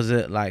 Was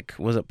it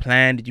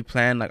planned? Did you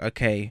plan like,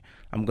 okay,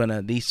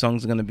 these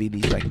songs are gonna be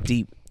these like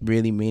deep,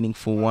 really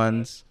meaningful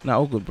ones? No,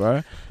 all good,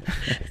 bro.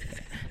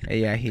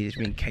 Yeah, he's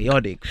been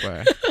chaotic,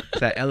 bro. It's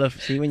that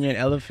elephant. See, when you're an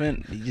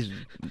elephant, you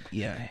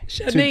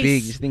just too big.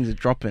 These things are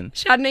dropping.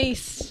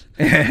 Shanice.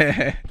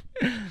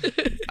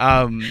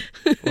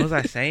 What was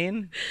I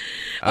saying?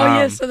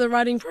 So the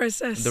writing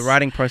process. The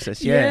writing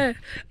process, yeah.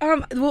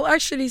 Well,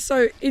 actually,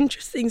 so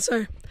interesting.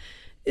 So,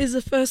 is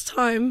the first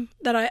time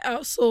that I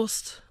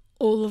outsourced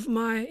all of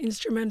my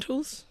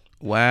instrumentals.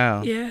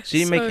 Wow. Yeah. So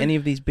you didn't make any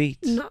of these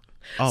beats? No.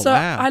 Oh, so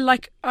wow.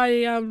 I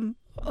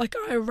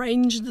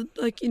arranged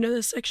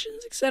the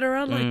sections,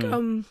 etc. Like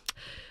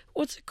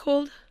what's it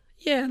called?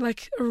 Yeah,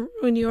 like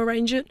when you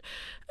arrange it.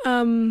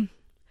 And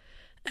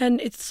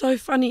it's so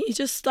funny. It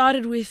just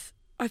started with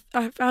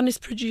I found this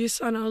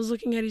producer and I was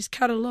looking at his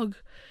catalog,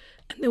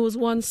 and there was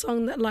one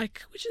song that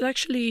which is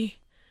actually,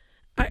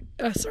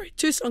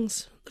 two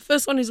songs. The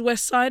first one is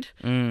West Side.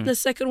 The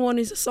second one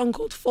is a song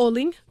called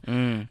Falling,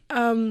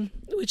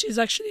 which is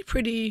actually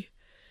pretty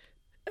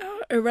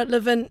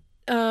irrelevant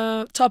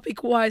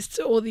topic-wise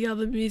to all the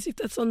other music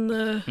that's on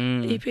the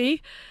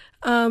EP.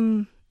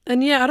 And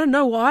yeah, I don't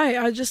know why.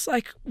 I just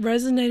like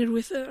resonated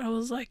with it. I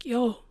was like,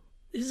 yo,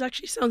 this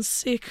actually sounds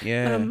sick.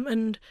 Yeah.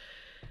 And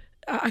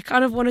I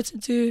kind of wanted to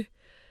do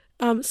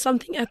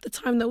something at the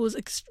time that was,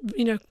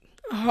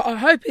 I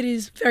hope it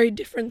is very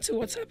different to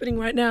what's happening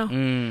right now.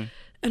 And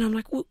I'm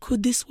like, well,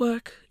 could this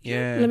work?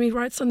 Yeah. Let me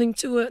write something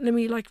to it. Let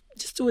me like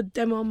just do a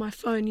demo on my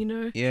phone, you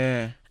know?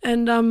 Yeah.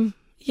 And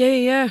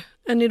yeah.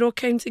 And it all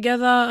came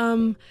together.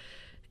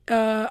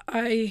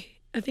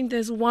 I think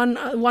there's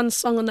one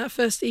song on that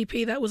first EP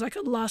that was like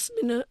a last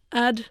minute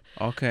ad.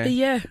 Okay. But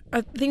yeah,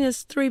 I think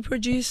there's 3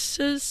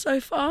 producers so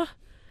far.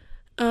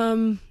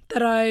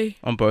 That I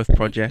On both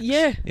projects.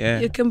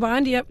 yeah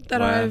combined. Yep,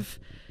 that Wow.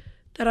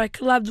 I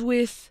collabed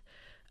with,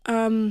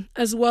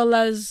 as well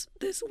as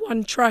there's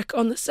one track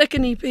on the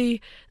second EP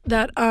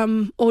that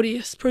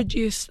Audius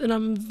produced, and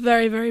I'm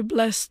very, very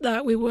blessed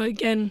that we were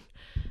again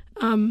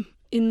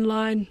in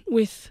line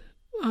with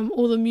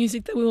all the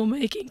music that we were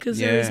making, because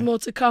there is more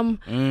to come,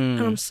 and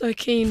I'm so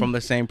keen. From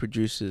the same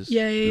producers.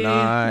 Yeah.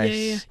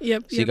 Nice.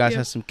 Yep. So you guys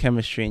have some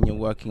chemistry and you're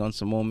working on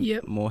some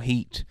more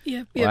heat.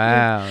 Yep.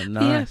 Wow,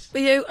 nice.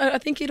 But yeah, I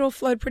think it all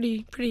flowed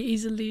pretty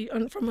easily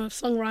from a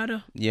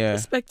songwriter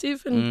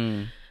perspective,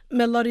 and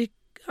melodic.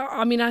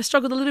 I mean, I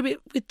struggled a little bit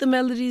with the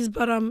melodies,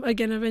 but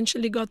again,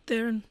 eventually got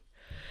there. And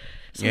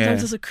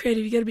sometimes as a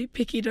creative, you got to be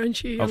picky,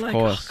 don't you? You're Of like,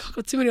 course. oh, I've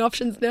got too many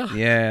options now.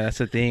 Yeah, that's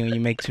the thing. When you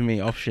make too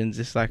many options,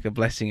 it's like a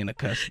blessing and a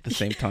curse at the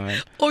same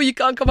time. Or you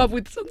can't come up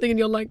with something, and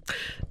you're like,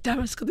 damn,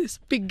 it's got this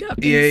big gap.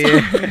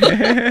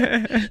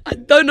 Yeah. I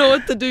don't know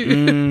what to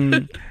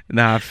do.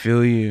 Nah, I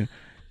feel you.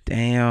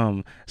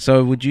 Damn.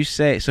 So would you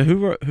say? So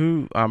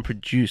who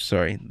produced?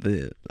 Sorry,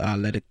 the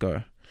Let It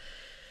Go.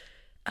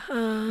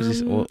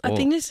 Is this I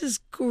think this is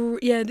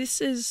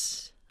this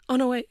is. Oh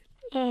no, wait.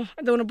 Oh,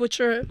 I don't want to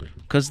butcher it.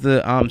 Because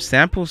the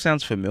sample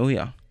sounds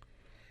familiar.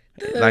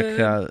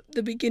 The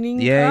beginning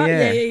part?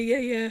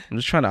 Yeah. I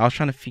was trying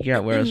to figure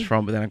out where it's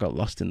from, but then I got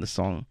lost in the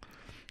song.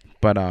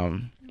 But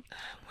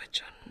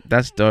which one?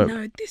 That's dope.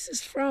 No, this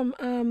is from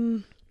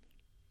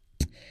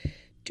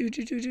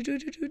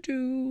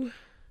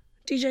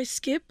DJ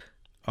Skip.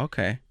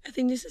 Okay. I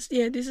think this is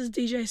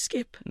DJ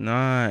Skip.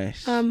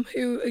 Nice.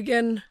 Who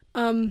again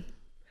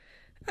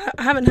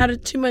I haven't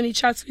had too many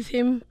chats with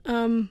him.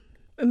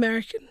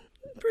 American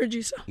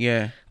producer.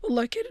 Yeah.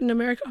 Located in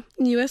America,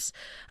 in the US.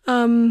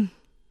 I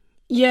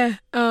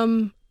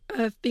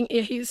think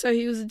he was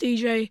a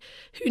DJ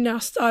who now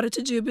started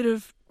to do a bit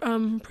of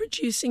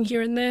producing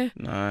here and there.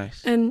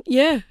 Nice. And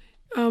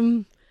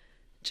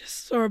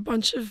just saw a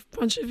bunch of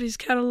his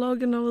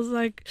catalog, and I was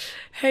like,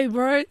 "Hey,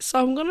 bro,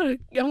 so I'm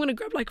gonna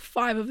grab like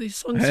 5 of these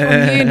songs from you."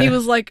 And he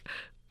was like,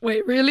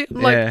 "Wait, really?"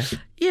 I'm like,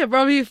 "Yeah,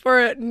 bro, I'm here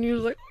for it." And he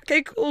was like,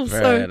 "Okay, cool." Right,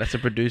 so that's a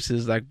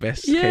producer's like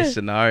best case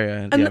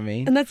scenario. Do you know what I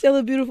mean? And that's the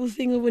other beautiful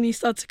thing of when you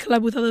start to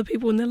collab with other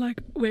people, and they're like,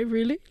 "Wait,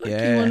 really? Like,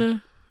 you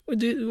wanna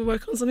we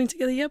work on something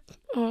together?" Yep.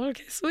 Oh,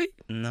 okay, sweet.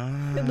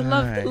 Nice. Yeah,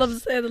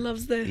 the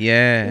love's there.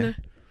 Yeah. You know?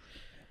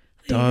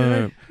 There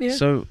you Dope. go. Yeah.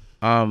 So,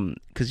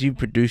 because you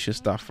produce your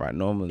stuff, right,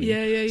 normally.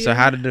 Yeah. So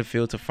how did it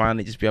feel to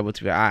finally just be able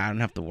to be, I don't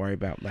have to worry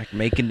about like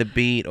making the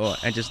beat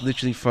and just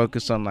literally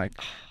focus on like,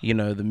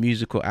 the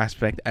musical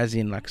aspect, as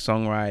in like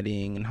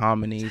songwriting and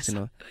harmonies and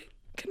all.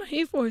 Can I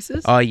hear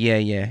voices? Oh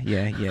yeah.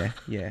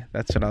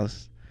 That's what I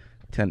was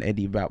telling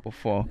Eddie about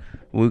before.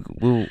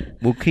 We'll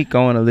keep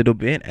going a little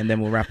bit and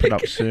then we'll wrap it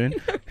up soon.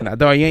 And I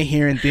thought you ain't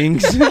hearing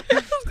things. I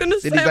was gonna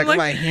say, Eddie's like, am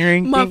I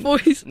hearing my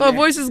things?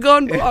 voice is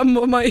gone, but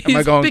am I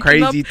going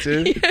crazy up.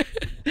 too? Yeah.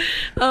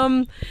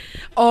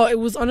 It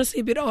was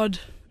honestly a bit odd.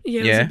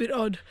 Yeah, it was a bit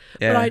odd.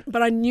 Yeah.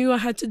 But I knew I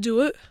had to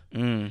do it.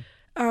 Mm.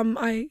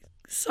 I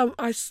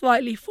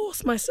slightly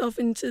forced myself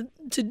into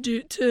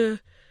there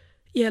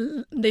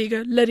you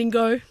go, letting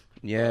go.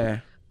 Yeah.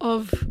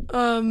 Of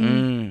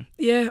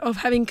of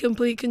having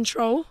complete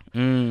control.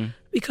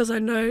 Because I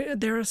know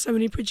there are so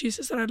many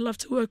producers that I'd love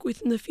to work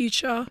with in the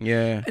future.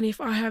 Yeah. And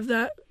if I have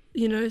that,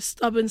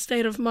 stubborn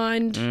state of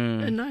mind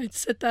and I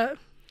set that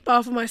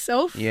bar for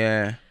myself,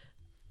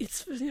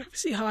 it's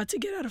obviously hard to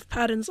get out of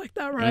patterns like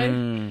that,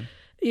 right?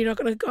 You're not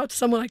going to go up to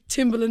someone like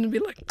Timbaland and be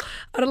like,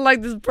 I don't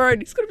like this bird.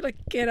 He's going to be like,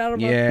 get out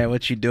of my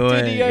what you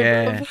doing? studio,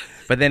 Yeah. bro.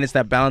 But then it's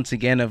that balance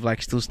again of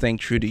like still staying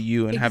true to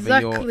you and having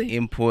your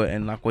input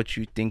and like what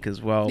you think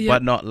as well,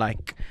 but not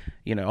like,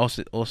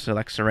 also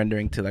like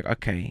surrendering to like,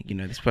 okay,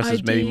 this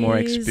person's maybe more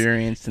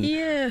experienced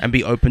and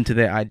be open to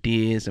their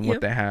ideas and what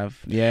they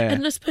have. Yeah.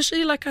 And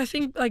especially like, I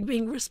think like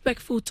being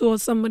respectful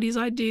towards somebody's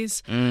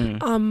ideas.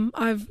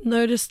 I've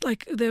noticed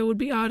like there would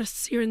be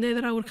artists here and there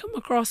that I would come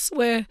across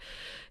where,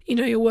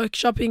 you're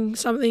workshopping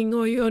something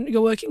or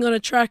you're working on a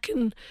track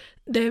and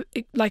they're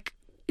like,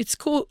 it's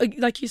cool,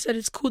 like you said,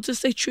 it's cool to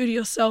stay true to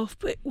yourself,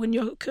 but when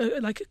you're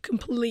like a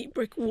complete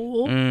brick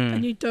wall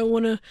and you don't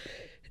want to,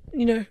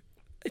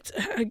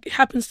 it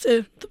happens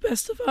to the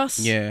best of us.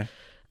 Yeah.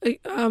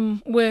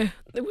 Where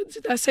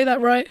did I say that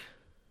right?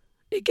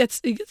 It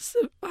gets.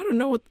 I don't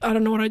know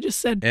what I just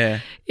said. Yeah.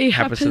 It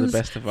happens to the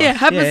best of us. Yeah,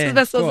 happens to the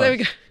best of us. There we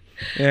go.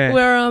 Yeah.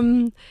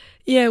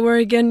 Where where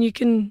again you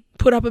can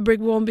put up a brick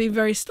wall and be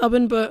very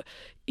stubborn, but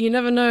you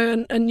never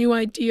know, a new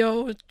idea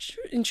or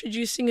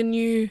introducing a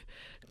new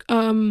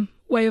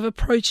way of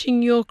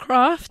approaching your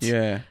craft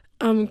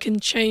can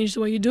change the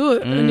way you do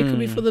it, and it could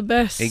be for the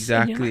best.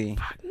 Exactly.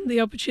 Like,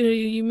 the opportunity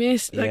you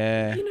missed, like,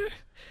 you know,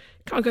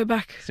 can't go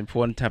back. It's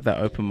important to have that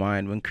open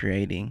mind when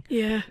creating.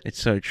 Yeah.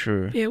 It's so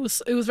true. Yeah, it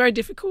was very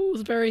difficult. It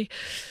was very,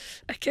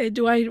 okay,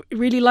 do I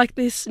really like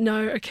this?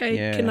 No. Okay,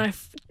 can I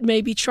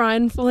maybe try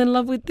and fall in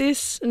love with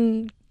this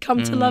and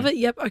come to love it?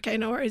 Yep. Okay,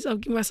 no worries. I'll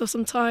give myself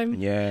some time.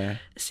 Yeah.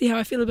 See how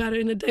I feel about it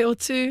in a day or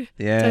two.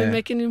 Yeah. Don't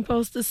make an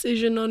impulse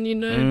decision on, you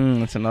know.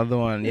 That's another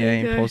one. There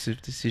you go.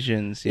 Impulsive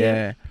decisions.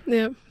 Yeah.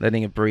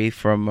 Letting it breathe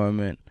for a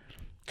moment.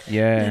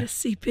 Yeah. Let it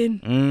seep in.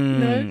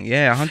 No?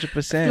 Yeah,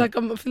 100%.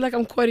 I feel like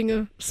I'm quoting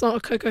a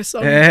Coco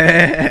song.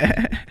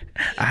 I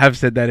have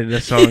said that in a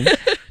song.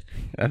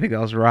 I think that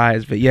was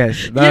Rise, but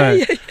yes.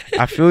 No,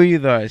 I feel you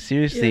though.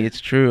 Seriously,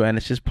 it's true. And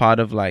it's just part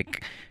of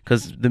like,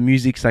 because the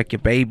music's like your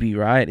baby,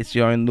 right? It's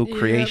your own little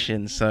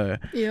creation. So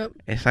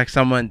it's like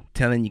someone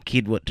telling your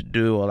kid what to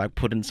do, or like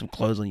putting some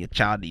clothes on your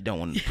child that you don't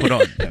want to put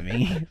on. I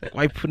mean, like,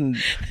 why are you putting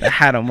the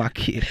hat on my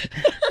kid?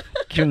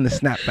 Give him the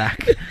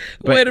snapback.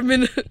 But, wait a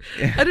minute.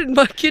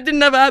 My kid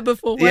didn't have a hat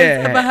before. Why does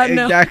he have a hat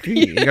now?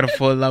 Exactly. You gotta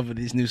fall in love with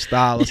his new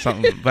style or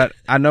something. But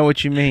I know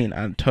what you mean.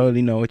 I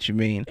totally know what you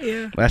mean.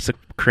 Yeah. But that's a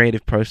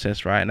creative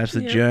process, right? And that's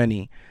the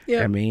journey.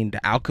 Yeah. I mean,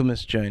 the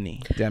alchemist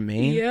journey. Do you know what I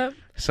mean? Yeah.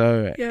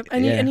 So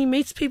and he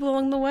meets people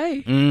along the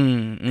way.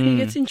 And he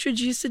gets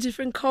introduced to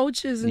different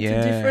cultures and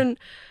to different,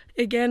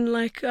 again,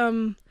 like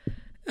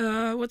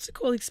what's it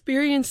called,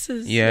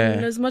 experiences.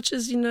 And as much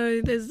as, you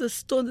know, there's the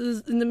storm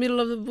in the middle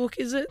of the book,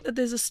 is it that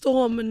there's a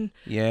storm, and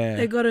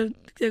they gotta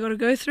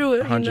go through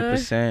it.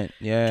 100%.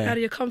 Get out of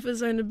your comfort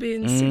zone a bit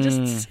and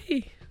just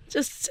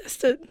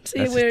test it,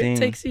 see where it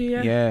takes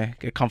you.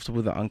 Get comfortable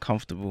with the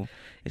uncomfortable.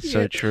 It's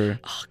so true.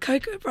 Oh,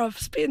 Coco, bruv,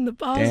 spitting the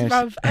bars,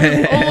 bruv,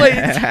 as always.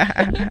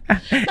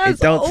 It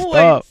don't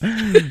stop.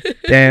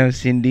 Damn,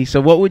 Cindy.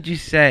 So what would you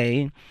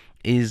say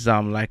is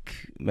like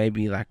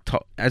maybe like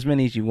top, as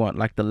many as you want,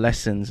 like the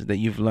lessons that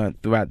you've learned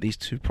throughout these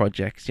two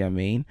projects? You know what I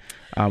mean?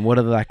 What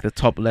are like the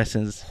top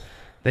lessons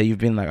that you've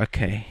been like,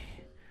 okay?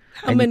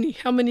 How many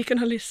can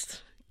I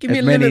list? Give me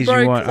as a many limit, as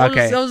bro. you want.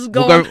 Okay,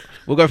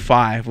 we'll go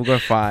five. We'll go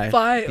five.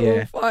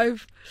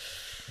 Five.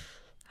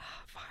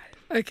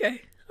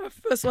 Okay. Our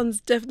first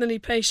one's definitely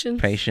patience.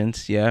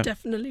 Patience, yeah.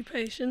 Definitely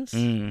patience.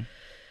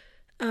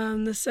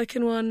 The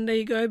second one, there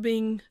you go,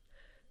 being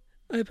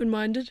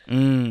open-minded.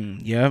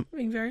 Yeah.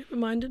 Being very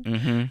open-minded.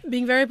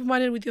 Being very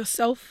open-minded with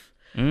yourself.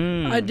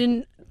 I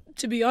didn't,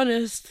 to be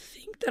honest,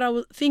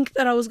 think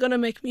that I was gonna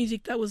make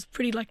music that was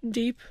pretty like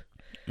deep.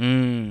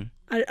 I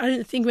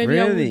didn't think maybe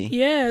really?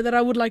 that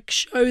I would like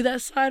show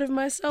that side of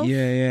myself.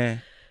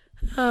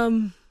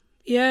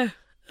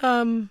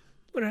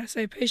 What did I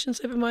say? Patience,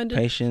 open-minded.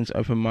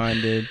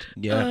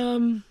 Yeah.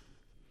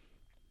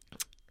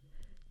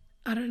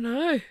 I don't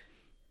know.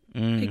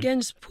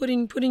 Again, just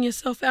putting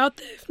yourself out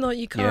there. If not,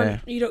 you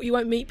can't. You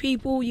won't meet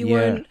people. You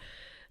won't.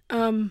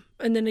 And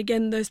then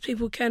again, those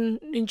people can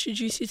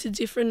introduce you to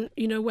different,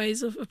 you know,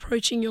 ways of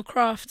approaching your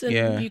craft,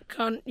 and you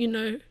can't, you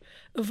know,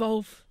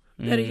 evolve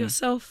better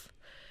yourself.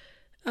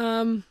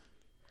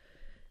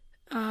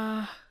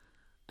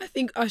 I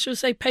think I should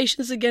say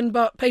patience again,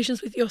 but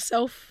patience with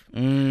yourself. I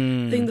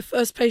think the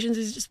first patience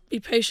is just be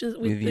patient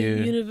with the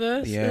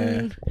universe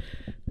and,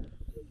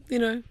 you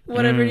know,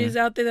 whatever it is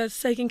out there that's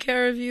taking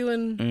care of you,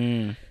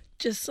 and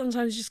just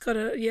sometimes you just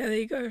gotta, there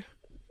you go,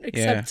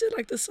 accept it,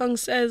 like the song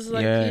says,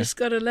 like you just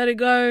gotta let it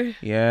go.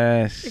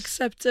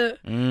 Accept it.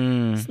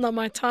 It's not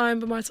my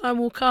time, but my time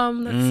will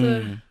come.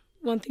 That's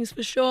one thing's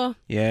for sure.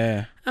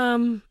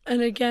 And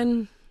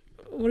again,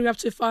 what are we up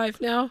to, 5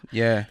 now?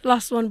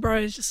 Last one, bro,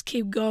 is just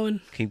keep going.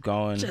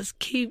 Just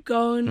keep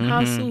going.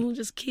 Hustle.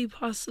 Just keep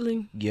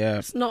hustling.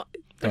 It's not.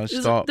 Don't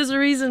stop. There's a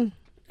reason.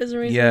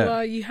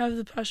 Why you have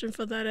the passion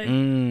for that.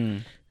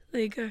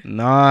 There you go.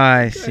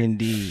 Nice,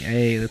 Cindy.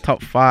 Hey, the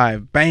top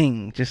 5,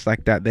 bang, just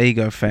like that. There you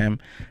go, fam.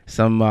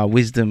 Some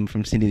wisdom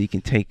from Cindy that you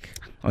can take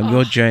on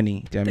your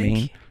journey. Do you know what I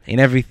mean? In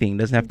everything,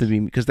 doesn't have to be,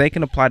 because they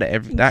can apply to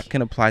that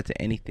can apply to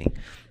anything.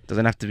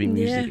 Doesn't have to be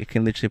music. It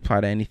can literally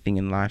apply to anything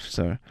in life.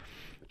 So.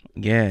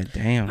 Yeah,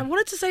 damn. I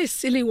wanted to say a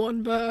silly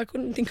one, but I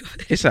couldn't think of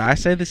it. I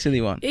say the silly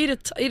one. Eat a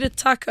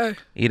taco.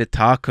 Eat a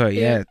taco,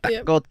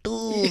 Taco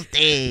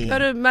Tuesday. Go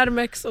to Madam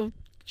X or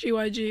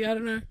GYG, I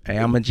don't know. Hey,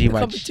 I'm a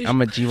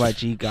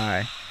GYG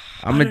guy.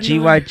 I'm a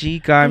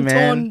GYG guy,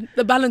 man. Torn.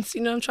 The balance, you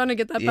know, I'm trying to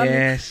get that balance.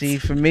 Yeah, see,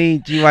 for me,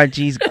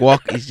 GYG's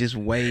guac is just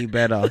way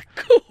better.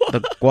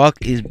 The guac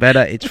is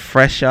better. It's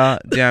fresher.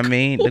 Do you know what I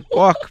mean? The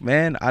guac,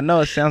 man. I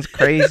know it sounds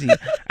crazy.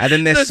 And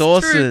then there's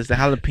sauces, the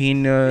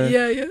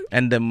jalapeno,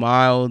 and the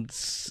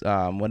milds,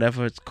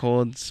 whatever it's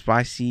called,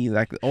 spicy.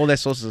 Like all their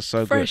sauces are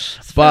so good.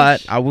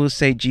 But I will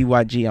say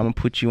GYG. I'm gonna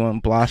put you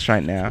on blast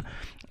right now.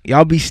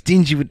 Y'all be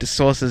stingy with the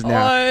sauces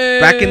now.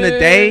 Back in the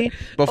day,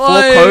 before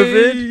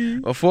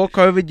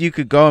COVID, you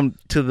could go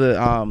to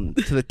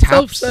the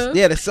taps,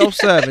 the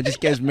self-serve, and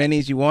just get as many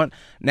as you want.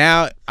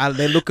 Now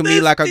they look at me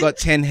like I got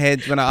 10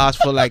 heads when I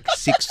ask for like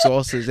 6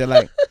 sauces. They're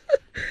like,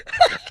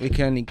 we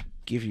can only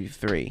give you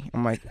 3.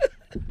 I'm like,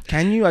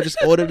 can you? I just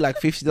ordered like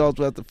 $50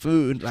 worth of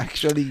food. Like,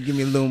 surely you give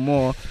me a little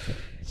more.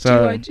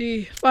 So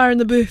GYG, fire in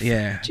the booth.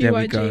 yeah, GYG, there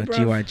we go.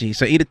 bruv. GYG.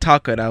 So eat a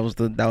taco. That was.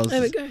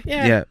 There we go.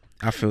 Yeah. Yeah,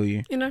 I feel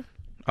you. You know.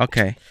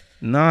 Okay,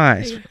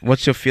 nice. There you go.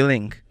 What's your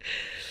feeling?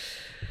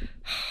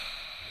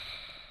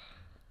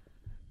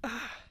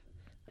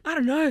 I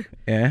don't know.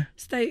 Yeah,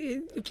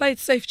 Play it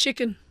safe,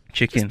 chicken.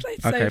 chicken. Just play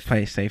it Okay, safe.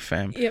 play it safe,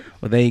 fam. Yep.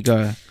 Well, there you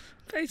go.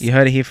 Play it You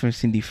heard it here from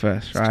Cindy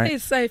first, Play right?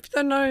 it safe.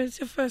 Don't know. It's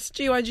your first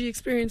GYG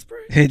experience, bro.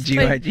 Just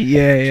GYG.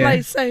 Yeah. Play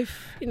it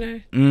safe. You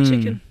know. Mm.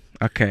 Chicken.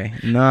 Okay,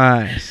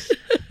 nice.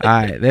 All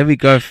right, there we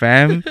go,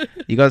 fam.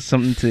 You got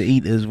something to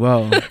eat as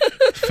well.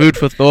 Food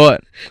for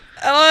thought.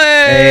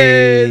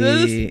 Hey,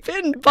 Hey.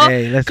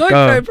 Hey, let's go,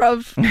 go.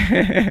 bruv.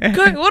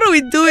 Go. What are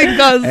we doing,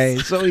 guys? Hey,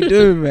 it's what we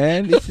do,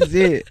 man. This is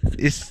it.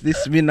 It's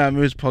this Midnight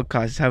Moves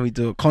podcast. It's how we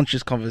do it.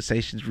 Conscious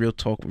conversations, real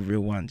talk with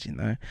real ones, you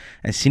know.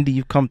 And Cindy,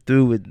 you've come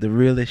through with the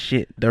realest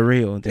shit, the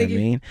real. Do you know what I Thank you.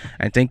 mean?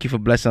 And thank you for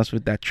blessing us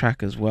with that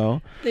track as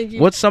well. Thank you.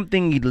 What's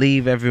something you'd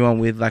leave everyone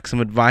with, like some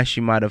advice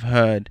you might have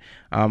heard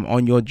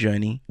on your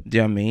journey? Do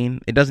you know what I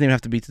mean? It doesn't even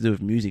have to be to do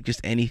with music,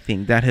 just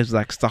anything that has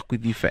like stuck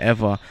with you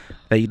forever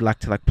that you'd like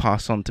to like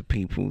pass on to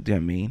people. Do you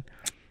know what I mean?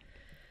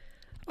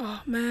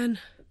 Oh man,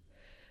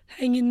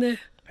 hang in there.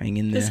 Hang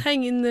in there. Just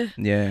hang in there.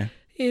 Yeah.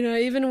 You know,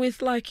 even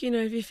with like, you know,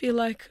 if you feel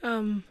like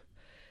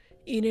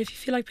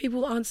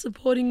people aren't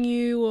supporting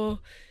you, or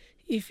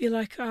you feel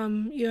like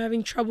you're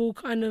having trouble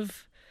kind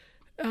of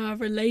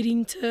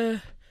relating to,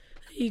 there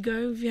you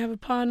go, if you have a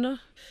partner,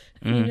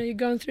 you know, you're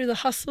going through the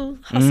hustle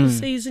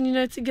season, you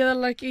know, together,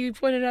 like you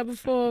pointed out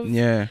before.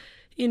 Yeah.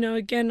 You know,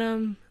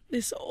 again,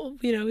 this all,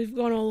 you know, we've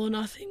gone all or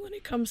nothing when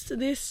it comes to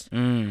this.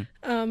 And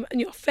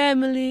your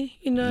family,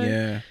 you know.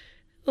 Yeah.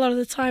 A lot of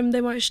the time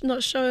they might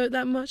not show it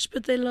that much,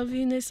 but they love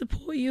you and they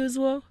support you as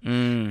well.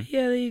 Yeah,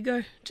 there you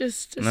go.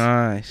 Just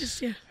Nice.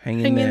 Just, yeah. Hang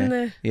Hang in in there.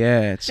 there.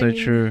 Yeah, it's so Hang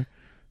in true.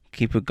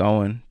 Keep it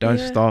going. Don't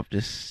Yeah. stop.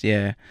 Just,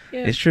 yeah.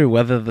 Yeah. It's true.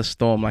 Weather the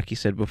storm, like you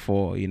said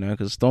before, you know,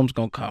 because the storm's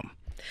going to come.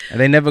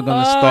 And they're never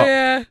going to Oh, stop.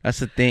 yeah. That's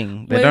the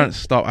thing. They Wait. don't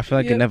stop. I feel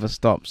like it Yep. never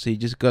stops. So you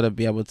just got to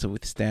be able to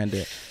withstand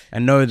it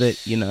and know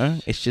that, you know,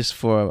 it's just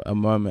for a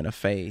moment, a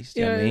phase. Do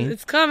you know what I mean?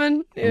 It's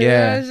coming.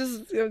 Yeah. It's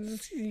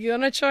just you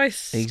got no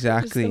choice.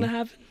 Exactly. It's gonna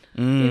happen.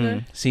 you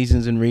know.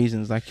 Seasons and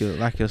reasons, like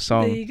your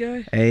song. There you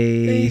go.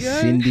 Hey, There you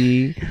go.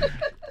 Cindy.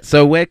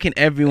 So where can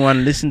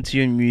everyone listen to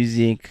your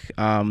music,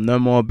 know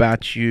more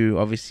about you,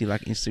 obviously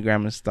like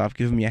Instagram and stuff?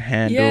 Give them your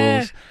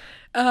handles.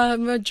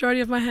 Majority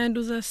of my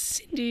handles are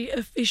Cindy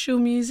Official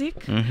Music.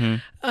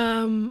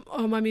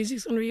 All my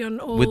music's gonna be on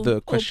all With the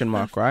all question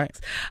mark, right?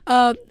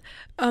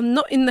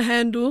 not in the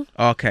handle.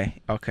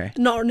 Okay.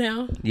 Not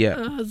now. Yeah.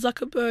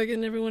 Zuckerberg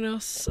and everyone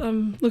else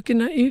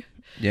looking at you.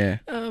 Yeah.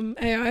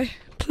 AI,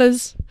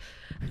 please.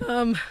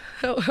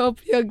 Help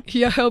your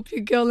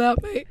girl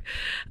out, mate.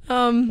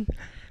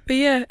 But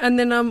yeah, and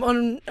then I'm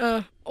on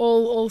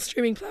all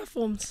streaming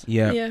platforms.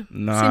 Yeah. Yeah.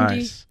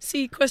 Nice.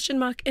 Cindy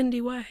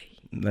NDY.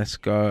 Let's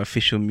go.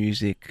 Official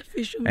music.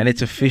 Official And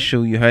it's music.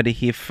 official. You heard it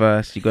here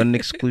first. You got an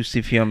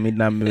exclusive here on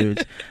Midnight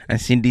Moods.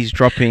 And Cindy's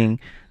dropping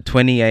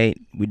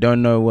 28. We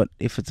don't know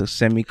if it's a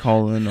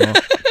semicolon or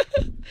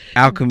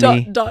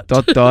alchemy.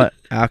 Dot.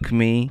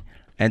 Alchemy.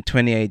 And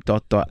 28 ...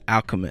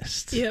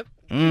 Alchemist. Yep.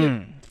 Yep.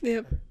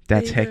 That's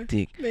There you go.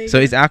 hectic. There you So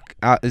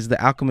go. is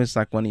The Alchemist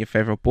like one of your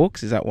favorite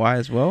books? Is that why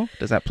as well?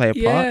 Does that play a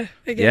part? Yeah.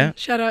 Again, Yeah?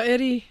 shout out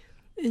Eddie.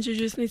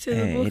 Introduced me to the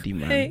Hey, book. Eddie,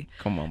 man. Hey.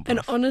 Come on, bro.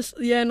 And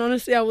honestly, I'm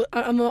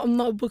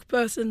not a book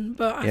person,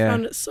 but I Yeah.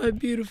 found it so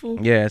beautiful.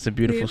 Yeah, it's a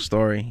beautiful Yeah.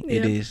 story.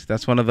 It Yeah. is.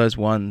 That's one of those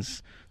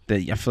ones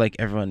that I feel like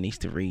everyone needs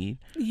to read.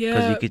 Because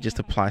Yeah. you could just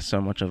apply so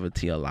much of it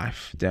to your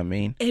life. Do you know what I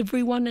mean?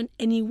 Everyone and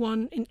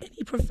anyone in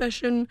any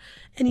profession,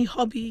 any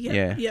hobby.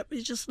 Yeah. Yep.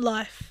 It's just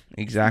life.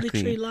 Exactly.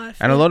 Literally life.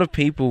 And a yeah. lot of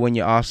people, when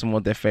you ask them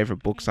what their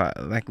favorite books are,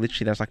 like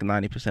literally that's like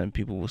 90% of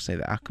people will say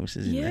The Alchemist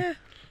is in there. Yeah.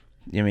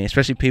 You know what I mean?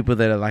 Especially people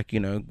that are like, you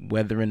know,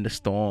 weathering the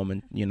storm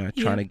and, you know,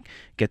 trying to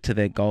get to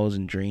their goals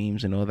and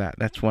dreams and all that.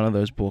 That's one of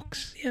those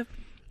books Yep.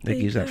 that There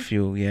you gives that go.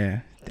 fuel.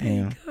 Yeah. There you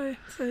Damn. go.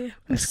 So yeah, I'm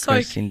Let's so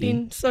go, Cindy.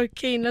 keen. So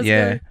keen. Let's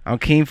Yeah. go. I'm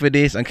keen for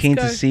this. I'm keen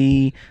go. to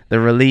see the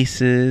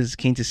releases,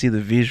 keen to see the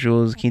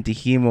visuals, keen to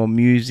hear more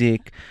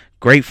music.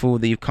 Grateful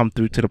that you've come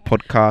through to the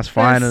podcast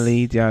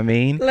finally. Do you know what I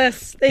mean?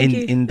 Thank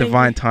you. In Thank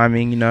divine you.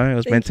 timing, you know, it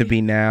was Thank meant to you.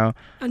 be now.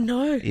 I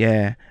know.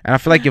 Yeah, and I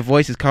feel like your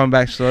voice is coming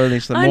back slowly.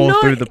 It's I more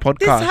know. through the This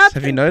podcast.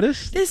 Have you happened.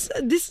 noticed? This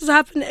has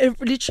happened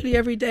literally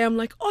every day. I'm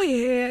like, oh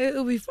yeah,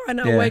 it'll be fine.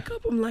 I Yeah. wake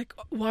up. I'm like,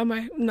 why am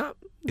I not?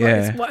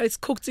 Yeah. It's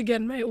cooked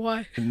again, mate.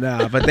 Why?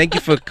 Nah, but thank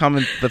you for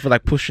coming, for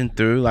like pushing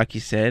through, like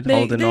you said,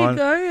 holding there on. You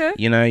go, yeah.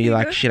 You know, you're There you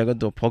like, go. shit, I got to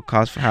do a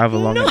podcast for however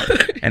long, No.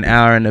 an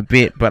hour and a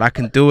bit, but I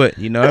can do it,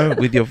 you know,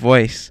 with your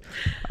voice.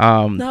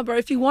 Nah, bro.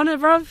 If you want it,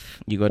 bruv,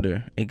 You got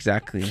to,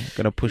 exactly,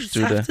 got to push just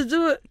through have the to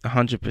do it.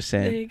 100%.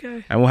 There you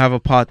go. And we'll have a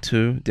part 2, do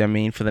you know what I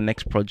mean, for the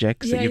next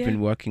projects that Yeah, you've yeah. been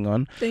working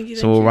on. Thank you.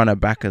 So we'll run it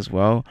back as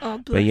well. Oh,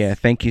 But bless. yeah,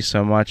 thank you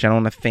so much. And I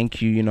want to thank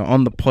you, you know,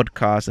 on the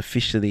podcast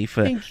officially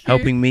for Thank you.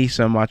 helping me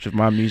so much with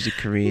my music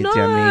career. career. Do you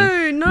know what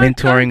I mean? No,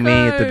 Mentoring me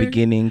at the Coco.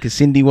 beginning, because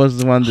Cindy was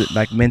the one that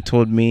like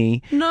mentored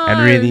me No.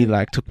 and really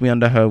like took me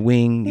under her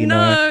wing. You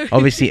know, No.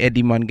 obviously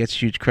Eddie Munn gets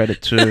huge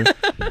credit too,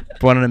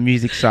 but on the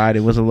music side,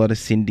 it was a lot of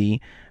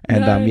Cindy.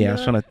 And No, yeah, I no.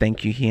 just want to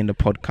thank you here in the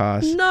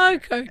podcast. No,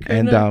 Coco.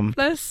 And, no.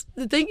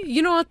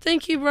 You know what?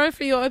 Thank you, bro,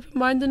 for your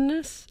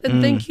open-mindedness,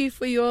 and thank you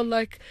for your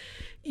like,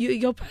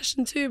 your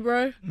passion too,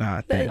 bro.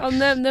 Nah, thanks. I'll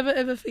never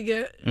ever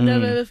forget.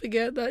 Never ever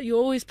forget that you're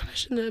always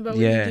passionate about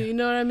what Yeah. you do. You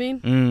know what I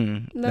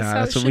mean? Nah, how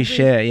that's it what we should be.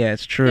 share. Yeah,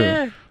 it's true.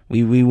 Yeah.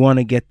 We want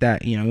to get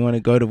that. You know, we want to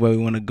go to where we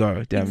want to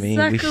go. Do you know what I mean?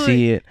 We Exactly.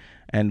 see it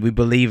and we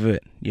believe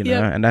it. You know,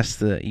 Yep. and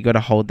that's you got to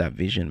hold that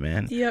vision,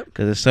 man. Yep.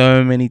 Because there's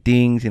so many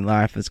things in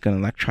life that's gonna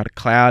like try to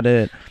cloud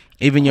it.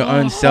 Even your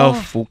own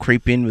self will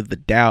creep in with the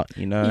doubt,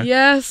 you know.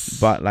 Yes.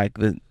 But like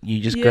you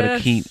just gotta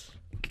Yes. keep,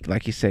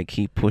 like you said,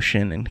 keep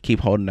pushing and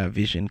keep holding that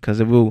vision, because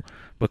it will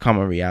become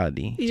a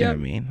reality. Do you know what I Yep.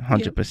 mean?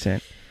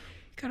 100%.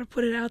 Gotta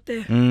put it out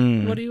there.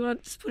 Mm. What do you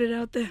want? Just put it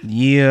out there.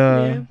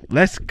 Yeah.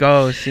 Let's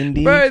go,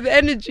 Cindy. Bro, the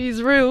energy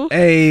is real.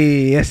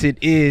 Hey, yes it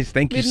is.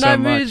 Thank you so Midnight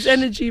much. Moods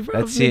energy, bro.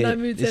 That's Midnight it.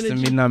 Moods It's energy.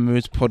 the Midnight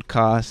Moods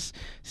podcast.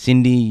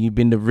 Cindy, you've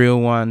been the real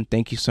one.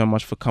 Thank you so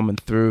much for coming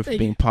through, for Thank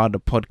being you. part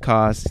of the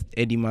podcast.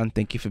 Eddie Man,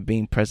 thank you for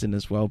being present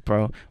as well,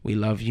 bro. We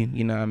love you.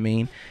 You know what I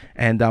mean?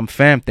 And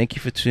fam, thank you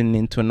for tuning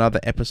in to another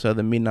episode of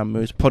the Midnight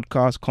Moods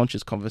podcast,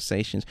 Conscious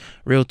Conversations,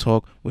 real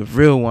talk with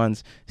real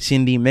ones.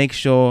 Cindy, make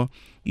sure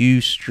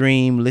you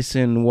stream,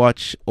 listen,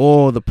 watch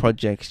all the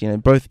projects, you know,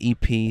 both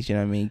EPs, you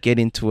know what I mean? Get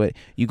into it.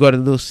 You got a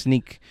little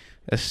sneak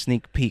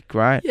peek,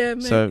 right? Yeah,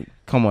 man. So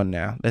come on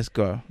now, let's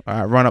go. All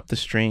right, run up the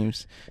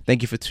streams.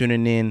 Thank you for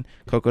tuning in.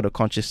 Coco the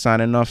Conscious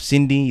signing off.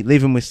 Cindy,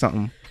 leave him with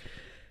something.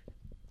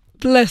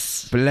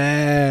 Bless.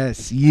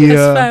 Bless. Bless,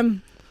 Yeah.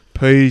 fam.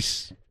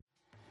 Peace.